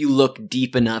say, if you look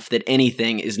deep enough, that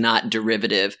anything is not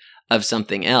derivative of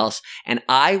something else. And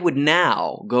I would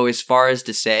now go as far as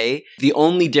to say the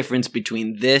only difference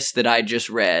between this that I just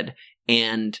read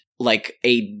and like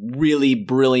a really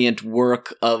brilliant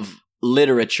work of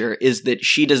literature is that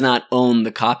she does not own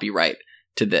the copyright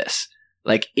to this.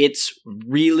 Like, it's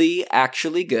really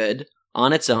actually good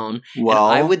on its own.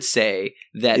 Well, and I would say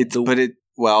that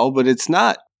but it's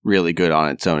not really good on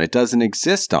its own. It doesn't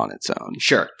exist on its own.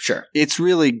 Sure. It's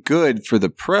really good for the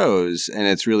prose, and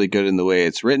it's really good in the way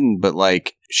it's written, but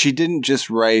like, she didn't just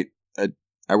write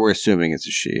we're assuming it's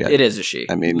a she. It is a she.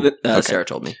 I mean, okay. Sarah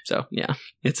told me. So, yeah,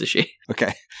 it's a she.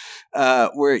 Okay.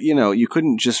 Where, you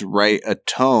couldn't just write a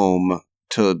tome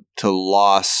to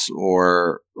loss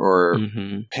or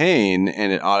pain,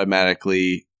 and it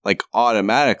automatically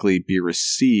be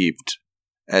received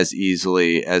as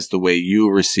easily as the way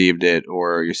you received it,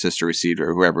 or your sister received it,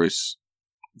 or whoever's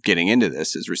getting into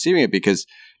this is receiving it, because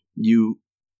you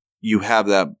have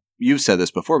that, you've said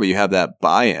this before, but you have that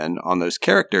buy-in on those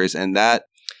characters, and that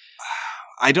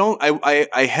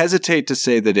I hesitate to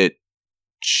say that it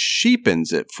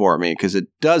cheapens it for me, because it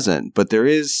doesn't, but there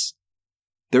is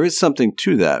something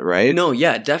to that, right? No,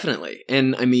 yeah, definitely.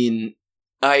 And I mean,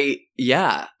 I'm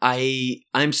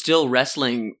still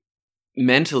wrestling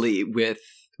mentally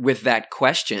with that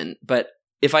question, but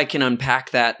if I can unpack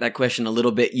that question a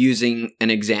little bit using an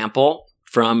example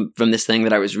from this thing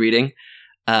that I was reading.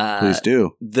 Please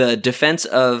do. The defense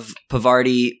of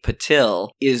Pavarti Patil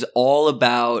is all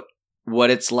about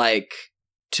what it's like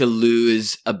to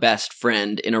lose a best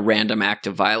friend in a random act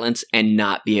of violence and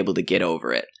not be able to get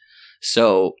over it.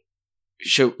 So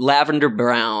Lavender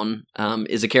Brown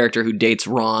is a character who dates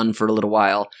Ron for a little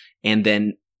while and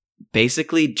then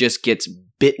basically just gets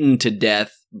bitten to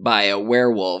death by a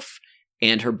werewolf,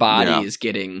 and her body is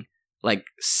getting like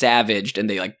savaged, and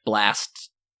they like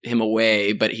blast him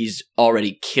away, but he's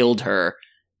already killed her.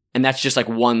 And that's just like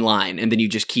one line, and then you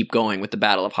just keep going with the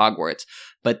Battle of Hogwarts.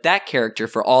 But that character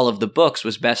for all of the books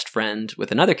was best friend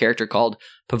with another character called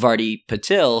Pavarti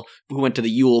Patil, who went to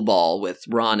the Yule Ball with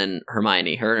Ron and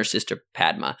Hermione, her and her sister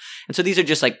Padma. And so these are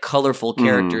just like colorful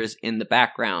characters in the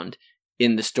background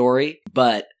in the story,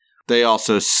 but they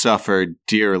also suffered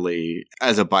dearly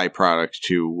as a byproduct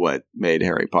to what made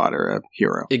Harry Potter a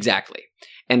hero. Exactly.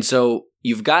 And so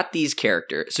you've got these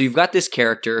characters. So you've got this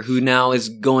character who now is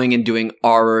going and doing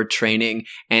Auror training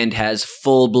and has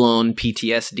full-blown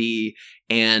PTSD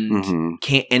and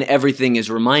and everything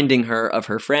is reminding her of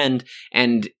her friend,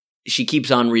 and she keeps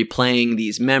on replaying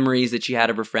these memories that she had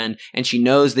of her friend, and she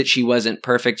knows that she wasn't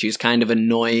perfect. She's kind of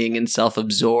annoying and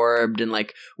self-absorbed and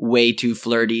like way too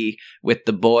flirty with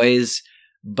the boys,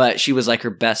 but she was like her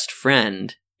best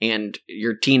friend, and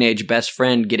your teenage best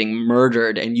friend getting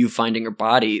murdered and you finding her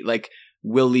body like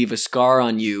will leave a scar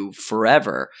on you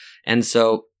forever. And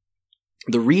so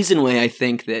the reason why I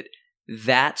think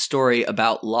that story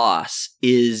about loss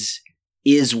is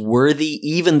worthy,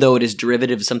 even though it is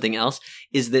derivative of something else,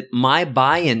 is that my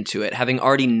buy-in to it, having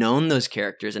already known those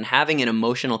characters and having an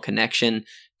emotional connection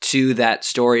to that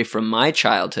story from my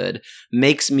childhood,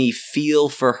 makes me feel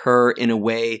for her in a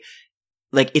way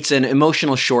like it's an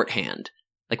emotional shorthand.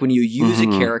 Like when you use a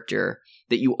character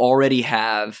that you already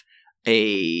have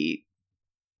a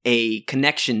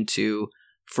connection to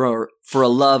for a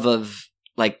love of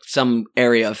like some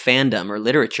area of fandom or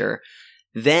literature,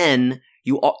 then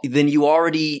you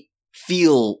already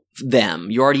feel them.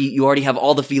 You already have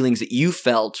all the feelings that you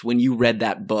felt when you read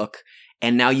that book,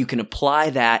 and now you can apply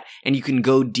that and you can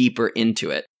go deeper into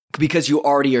it because you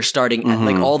already are starting at,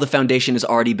 like all the foundation has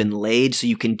already been laid, so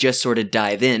you can just sort of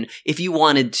dive in. If you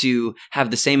wanted to have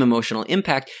the same emotional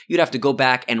impact, you'd have to go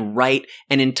back and write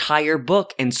an entire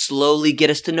book and slowly get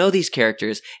us to know these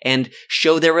characters and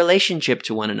show their relationship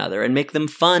to one another and make them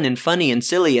fun and funny and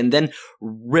silly, and then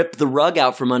rip the rug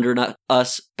out from under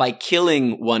us by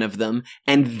killing one of them,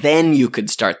 and then you could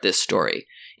start this story.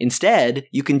 Instead,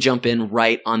 you can jump in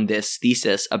right on this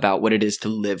thesis about what it is to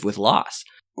live with loss.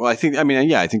 Well, I think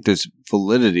there's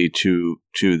validity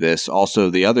to this. Also,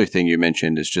 the other thing you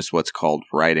mentioned is just what's called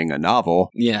writing a novel.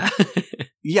 Yeah.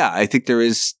 Yeah, I think there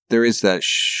is that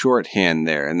shorthand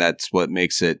there, and that's what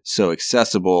makes it so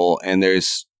accessible. And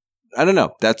there's, I don't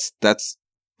know, that's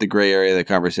the gray area of the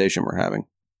conversation we're having.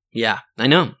 Yeah, I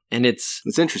know. And it's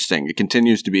interesting. It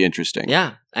continues to be interesting.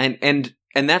 Yeah. And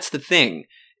that's the thing.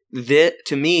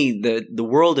 To me, the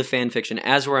world of fan fiction,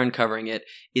 as we're uncovering it,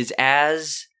 is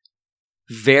as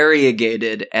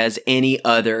variegated as any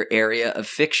other area of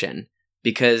fiction,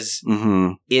 because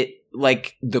it,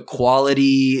 like, the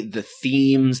quality, the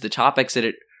themes, the topics that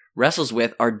it wrestles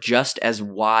with are just as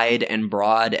wide and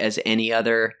broad as any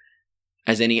other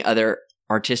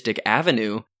artistic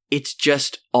avenue. It's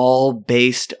just all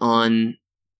based on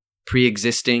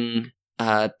pre-existing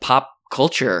pop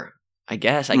culture, I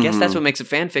guess. I guess that's what makes it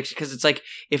fan fiction, because it's like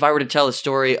if I were to tell a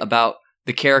story about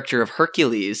the character of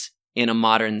Hercules in a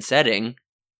modern setting,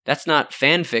 that's not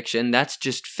fan fiction, that's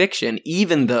just fiction,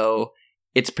 even though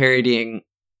it's parodying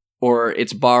or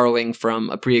it's borrowing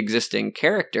from a pre-existing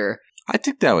character. I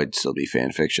think that would still be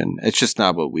fan fiction. It's just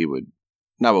not what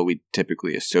we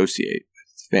typically associate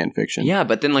with fan fiction. Yeah,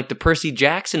 but then like the Percy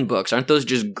Jackson books, aren't those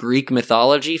just Greek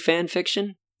mythology fan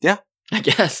fiction? Yeah. I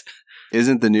guess.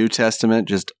 Isn't the New Testament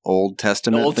just Old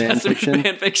Testament fan fiction?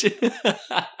 Fan fiction.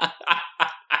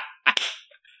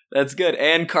 That's good.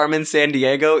 And Carmen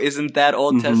Sandiego, isn't that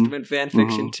Old Testament fan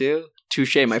fiction too?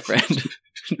 Touche, my friend.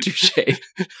 Touche.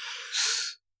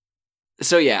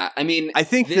 So yeah, I mean, I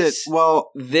think this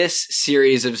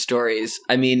series of stories,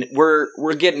 I mean, we're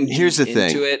getting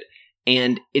into it,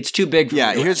 and it's too big for me.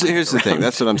 Here's the thing.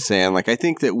 That's what I'm saying. Like, I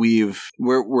think that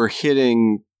we're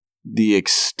hitting the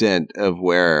extent of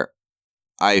where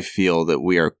I feel that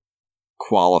we are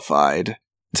qualified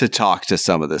to talk to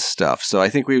some of this stuff. So I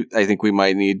think we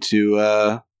might need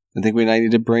to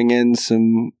bring in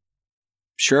some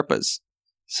Sherpas,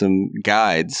 some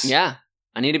guides. Yeah.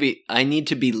 I need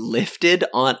to be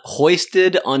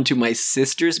hoisted onto my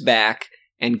sister's back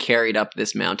and carried up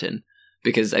this mountain,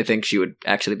 because I think she would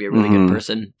actually be a really good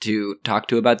person to talk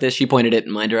to about this. She pointed it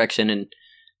in my direction, and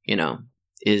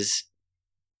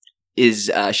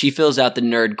she fills out the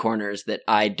nerd corners that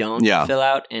I don't fill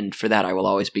out, and for that I will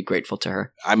always be grateful to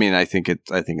her. I mean, I think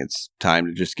it's time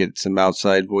to just get some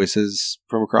outside voices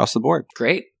from across the board.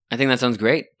 Great. I think that sounds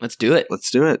great. Let's do it.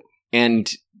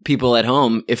 And people at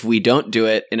home, if we don't do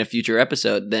it in a future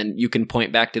episode, then you can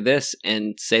point back to this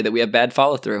and say that we have bad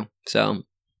follow through. So,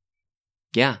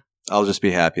 yeah. I'll just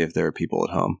be happy if there are people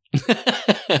at home.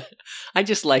 I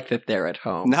just like that they're at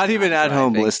home. Not even at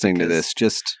home listening to this.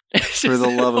 Just for the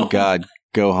love of God,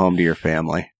 go home to your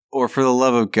family. Or for the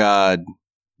love of God,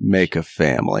 make a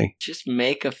family. Just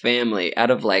make a family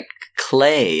out of like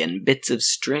clay and bits of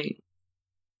string.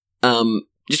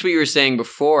 Just what you were saying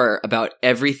before about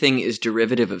everything is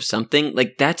derivative of something,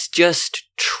 like that's just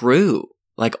true.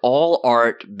 Like all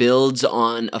art builds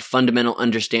on a fundamental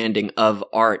understanding of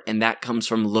art, and that comes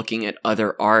from looking at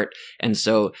other art. And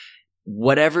so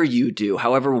whatever you do,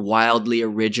 however wildly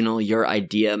original your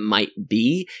idea might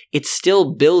be, it's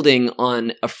still building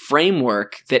on a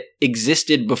framework that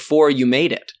existed before you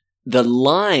made it. The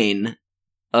line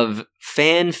of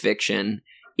fan fiction,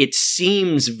 it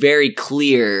seems very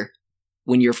clear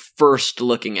when you're first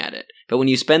looking at it. But when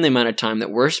you spend the amount of time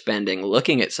that we're spending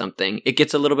looking at something, it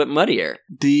gets a little bit muddier.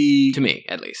 To me,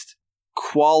 at least.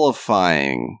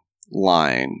 Qualifying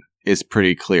line is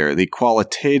pretty clear. The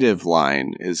qualitative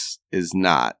line is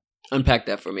not. Unpack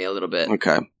that for me a little bit.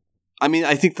 Okay. I mean,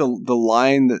 I think the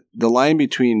line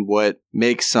between what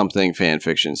makes something fan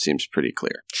fiction seems pretty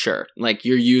clear. Sure. Like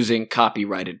you're using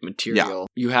copyrighted material.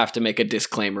 Yeah. You have to make a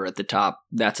disclaimer at the top.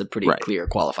 That's a pretty clear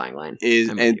qualifying line.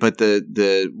 But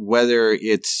the whether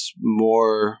it's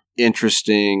more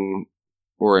interesting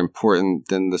or important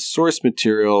than the source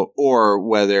material, or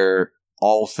whether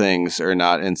all things are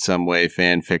not in some way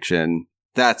fan fiction,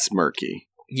 that's murky.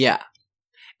 Yeah.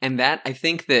 And that, I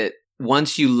think that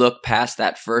once you look past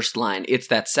that first line, it's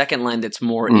that second line that's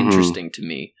more interesting to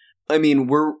me. I mean,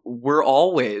 we're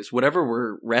always, whatever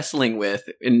we're wrestling with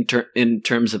in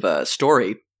terms of a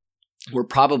story, we're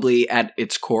probably at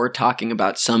its core talking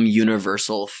about some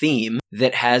universal theme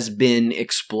that has been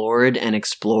explored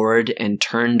and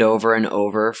turned over and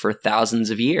over for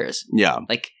thousands of years. Yeah.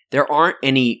 Like, there aren't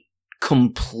any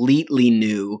completely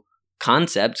new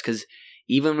concepts, because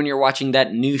even when you're watching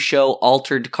that new show,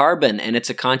 Altered Carbon, and it's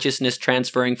a consciousness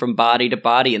transferring from body to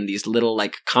body in these little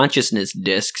like consciousness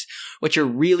discs, what you're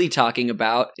really talking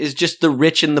about is just the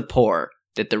rich and the poor,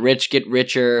 that the rich get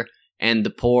richer and the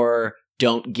poor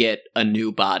don't get a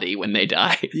new body when they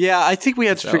die. Yeah, I think we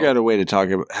have to figure out a way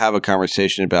to have a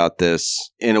conversation about this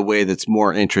in a way that's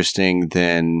more interesting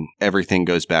than everything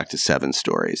goes back to 7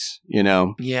 stories, you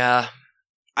know? Yeah.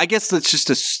 I guess that's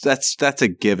just that's a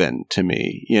given to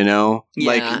me, you know. Yeah,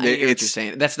 like I hear what you're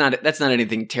saying. That's not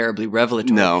anything terribly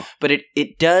revelatory. No, but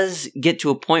it does get to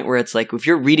a point where it's like if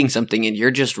you're reading something and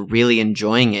you're just really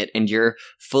enjoying it and you're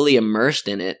fully immersed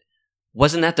in it,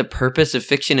 wasn't that the purpose of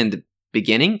fiction in the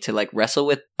beginning, to like wrestle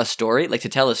with a story, like to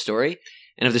tell a story?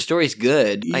 And if the story's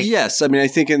good, like, yes, I mean, I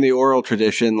think in the oral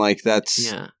tradition, like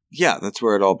that's that's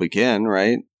where it all began,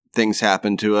 right? Things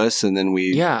happened to us, and then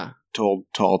we told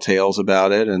tall tales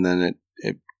about it, and then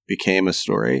it became a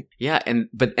story. Yeah, and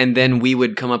then we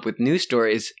would come up with new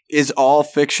stories. Is all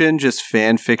fiction just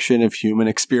fan fiction of human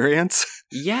experience?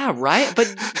 Yeah, right?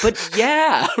 But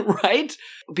yeah, right?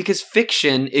 Because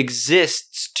fiction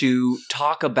exists to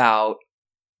talk about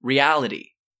reality.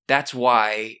 That's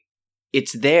why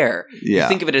it's there. Yeah. You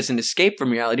think of it as an escape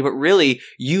from reality, but really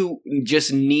you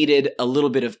just needed a little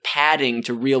bit of padding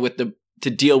to deal with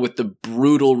the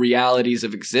brutal realities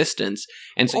of existence.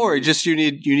 And so, or just you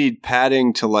need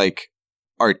padding to like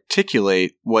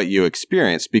articulate what you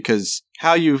experience, because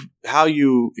how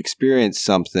you experience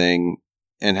something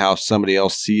and how somebody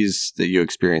else sees that you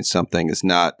experience something is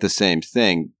not the same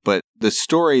thing. But the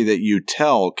story that you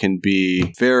tell can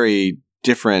be very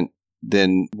different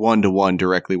than one-to-one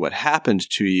directly what happened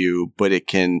to you, but it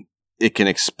can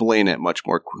explain it much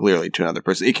more clearly to another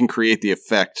person. It can create the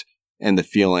effect and the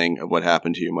feeling of what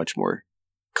happened to you much more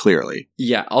clearly.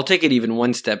 Yeah, I'll take it even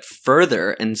one step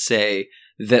further and say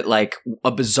that like a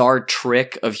bizarre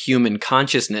trick of human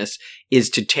consciousness is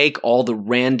to take all the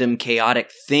random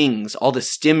chaotic things, all the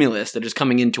stimulus that is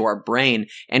coming into our brain,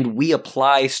 and we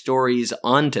apply stories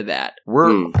onto that.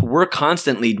 We're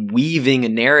constantly weaving a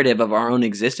narrative of our own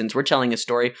existence. We're telling a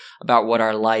story about what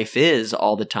our life is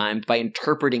all the time by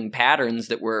interpreting patterns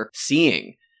that we're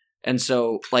seeing. And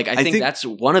so, like, I think that's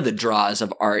one of the draws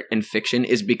of art and fiction,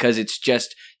 is because it's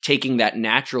just taking that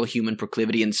natural human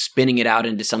proclivity and spinning it out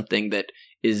into something that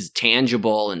is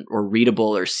tangible or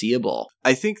readable or seeable.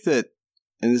 I think that,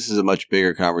 and this is a much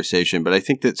bigger conversation, but I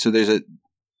think that,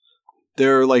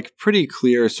 there are like pretty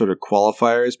clear sort of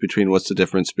qualifiers between what's the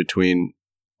difference between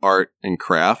art and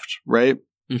craft, right?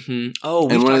 Mm-hmm. Oh,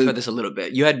 we've talked about this a little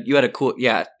bit. You had a cool,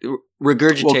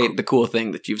 regurgitate the cool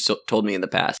thing that you've told me in the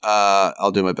past.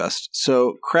 I'll do my best.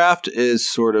 So craft is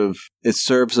sort of, it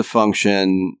serves a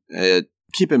function.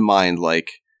 Keep in mind, like,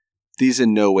 these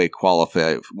in no way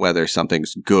qualify whether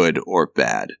something's good or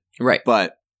bad. Right.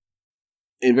 But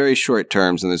in very short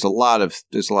terms, and there's a lot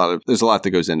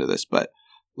that goes into this, but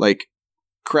like,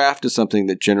 craft is something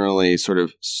that generally sort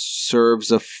of serves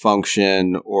a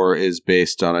function or is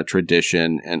based on a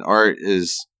tradition, and art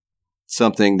is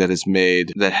something that is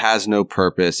made that has no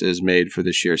purpose, is made for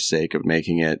the sheer sake of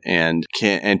making it, and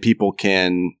people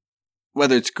can,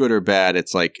 whether it's good or bad,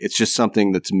 it's like, it's just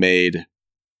something that's made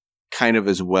kind of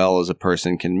as well as a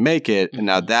person can make it. And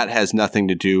now that has nothing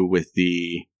to do with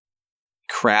the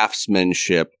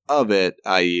craftsmanship of it,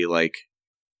 i.e. like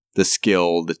the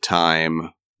skill, the time,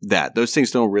 that those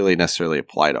things don't really necessarily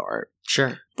apply to art.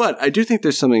 Sure. But I do think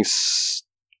there's something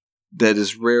that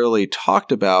is rarely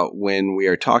talked about when we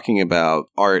are talking about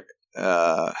art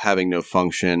having no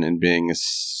function and being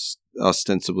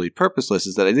ostensibly purposeless,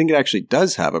 is that I think it actually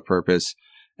does have a purpose,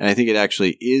 and I think it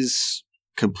actually is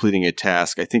completing a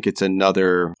task. I think it's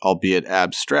another, albeit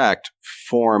abstract,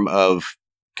 form of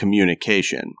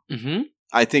communication. Mm-hmm.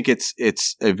 I think it's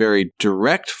a very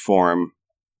direct form.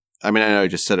 I mean, I know I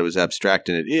just said it was abstract,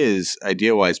 and it is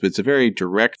idea-wise, but it's a very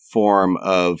direct form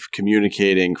of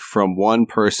communicating from one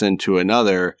person to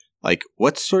another. Like,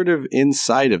 what's sort of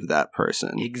inside of that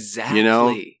person? Exactly. You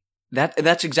know?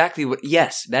 That's exactly what,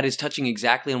 yes, that is touching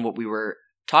exactly on what we were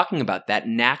talking about, that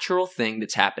natural thing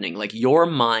that's happening. Like, your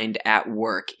mind at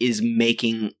work is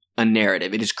making a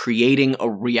narrative. It is creating a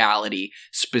reality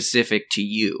specific to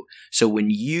you. So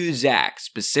when you, Zach,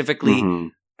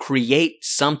 specifically create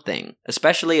something,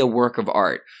 especially a work of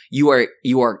art, you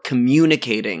are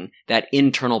communicating that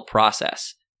internal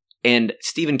process. And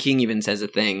Stephen King even says a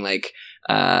thing like,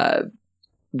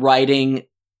 writing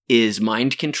is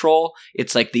mind control.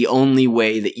 It's like the only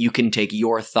way that you can take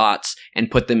your thoughts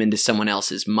and put them into someone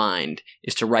else's mind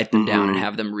is to write them down and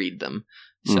have them read them.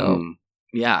 So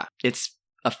yeah, it's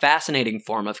a fascinating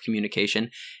form of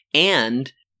communication,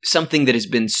 and something that has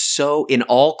been so in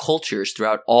all cultures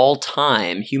throughout all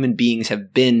time. Human beings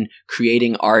have been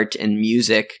creating art and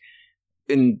music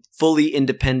in fully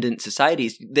independent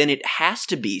societies. Then it has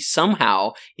to be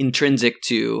somehow intrinsic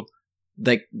to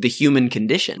like the human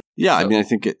condition. Yeah, so, I mean, I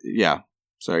think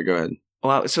Sorry, go ahead.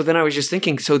 Well, so then I was just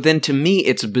thinking, so then to me,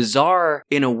 it's bizarre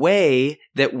in a way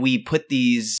that we put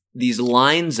these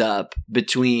lines up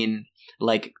between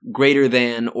like greater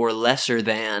than or lesser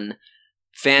than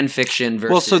fan fiction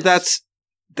versus... Well, so that's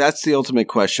the ultimate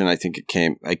question. I think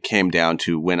it came down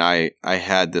to when I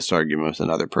had this argument with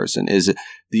another person. Is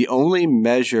the only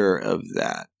measure of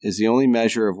that, is the only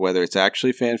measure of whether it's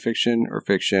actually fan fiction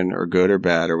or good or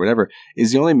bad or whatever,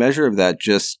 is the only measure of that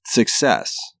just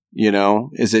success? You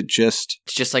know, is it just...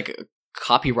 It's just like a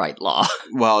copyright law.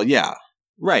 Well, yeah,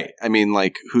 right. I mean,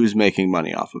 like, who's making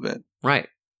money off of it? Right.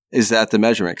 Is that the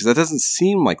measurement? Because that doesn't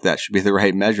seem like that should be the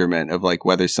right measurement of like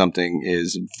whether something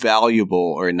is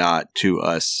valuable or not to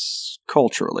us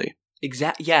culturally.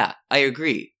 Exactly. Yeah, I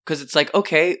agree. Because it's like,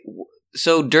 okay,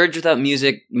 so Dirge Without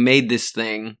Music made this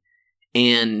thing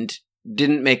and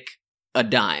didn't make a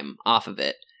dime off of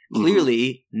it.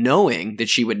 Clearly knowing that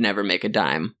she would never make a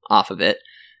dime off of it,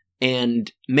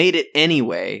 and made it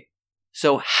anyway.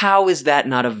 So how is that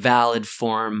not a valid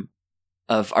form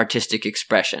of artistic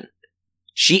expression?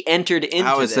 She entered into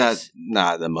How is this. that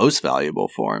not the most valuable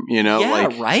form? You know, Yeah,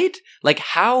 like, right? Like,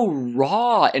 how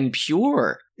raw and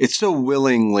pure. it's so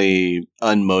willingly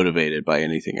unmotivated by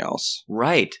anything else.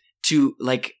 Right. To,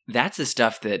 like, that's the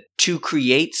stuff that, to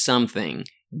create something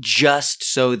just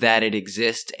so that it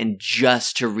exists and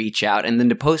just to reach out and then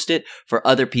to post it for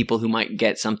other people who might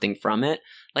get something from it.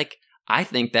 Like, I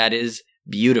think that is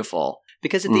beautiful.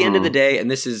 Because at the end of the day,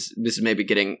 and this is maybe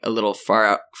getting a little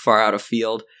far out of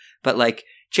field, but like,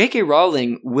 J.K.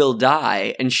 Rowling will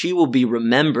die and she will be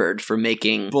remembered for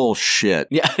making... Bullshit.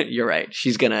 Yeah, you're right.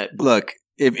 She's gonna... Look,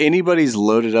 if anybody's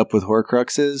loaded up with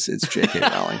Horcruxes, it's J.K.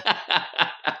 Rowling.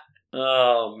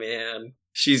 Oh, man.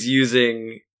 She's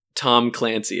using Tom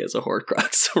Clancy as a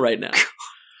Horcrux right now.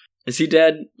 Is he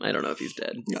dead? I don't know if he's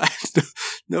dead.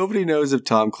 Nobody knows if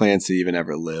Tom Clancy even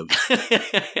ever lived.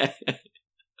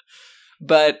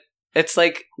 But it's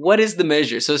like, what is the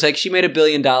measure? So it's like she made $1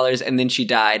 billion and then she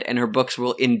died, and her books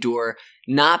will endure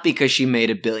not because she made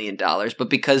 $1 billion, but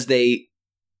because they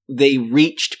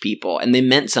reached people and they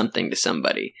meant something to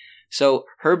somebody. So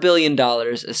her $1 billion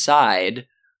aside,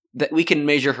 that we can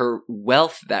measure her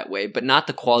wealth that way, but not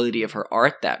the quality of her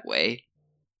art that way.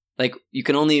 Like, you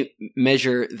can only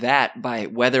measure that by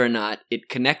whether or not it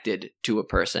connected to a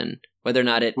person, whether or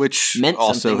not it meant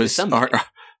something to somebody.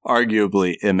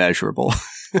 Arguably immeasurable.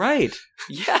 Right.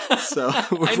 Yeah. So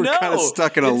we're kind of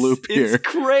stuck in a loop here. It's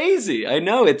crazy. I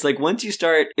know. It's like, once you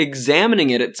start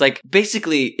examining it, it's like,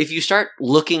 basically, if you start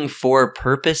looking for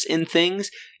purpose in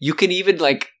things, you can even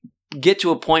like get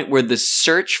to a point where the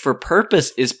search for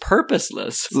purpose is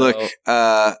purposeless. So. Look,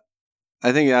 I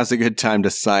think now's a good time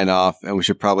to sign off, and we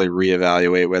should probably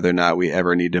reevaluate whether or not we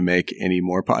ever need to make any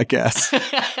more podcasts.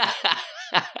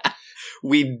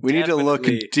 We need to look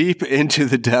deep into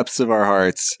the depths of our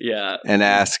hearts, and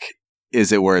ask,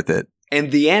 is it worth it?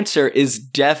 And the answer is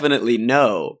definitely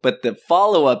no. But the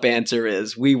follow-up answer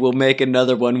is, we will make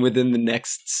another one within the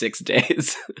next 6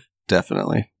 days.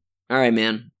 Definitely. All right,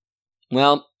 man.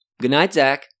 Well, good night,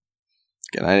 Zach.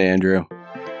 Good night, Andrew.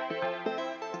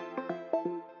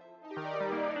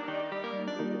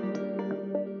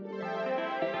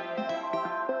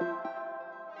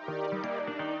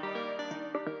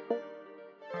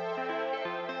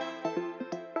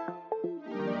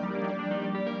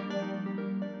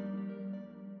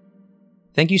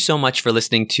 Thank you so much for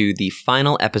listening to the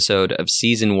final episode of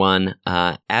Season 1.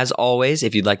 As always,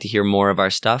 if you'd like to hear more of our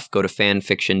stuff, go to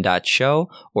fanfiction.show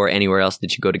or anywhere else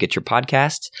that you go to get your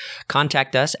podcasts.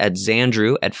 Contact us at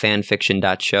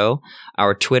xandru@fanfiction.show.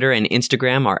 Our Twitter and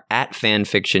Instagram are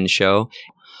 @fanfictionshow.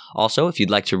 Also, if you'd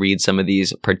like to read some of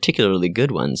these particularly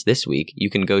good ones this week, you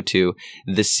can go to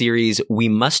the series We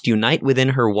Must Unite Within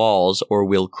Her Walls or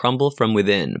We'll Crumble From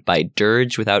Within by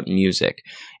Dirge Without Music,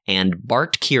 and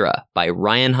Bart Kira by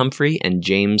Ryan Humphrey and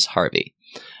James Harvey.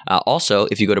 Also,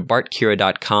 if you go to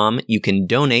bartkira.com, you can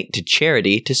donate to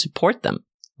charity to support them,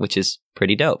 which is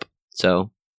pretty dope.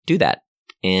 So do that,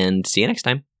 and see you next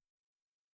time.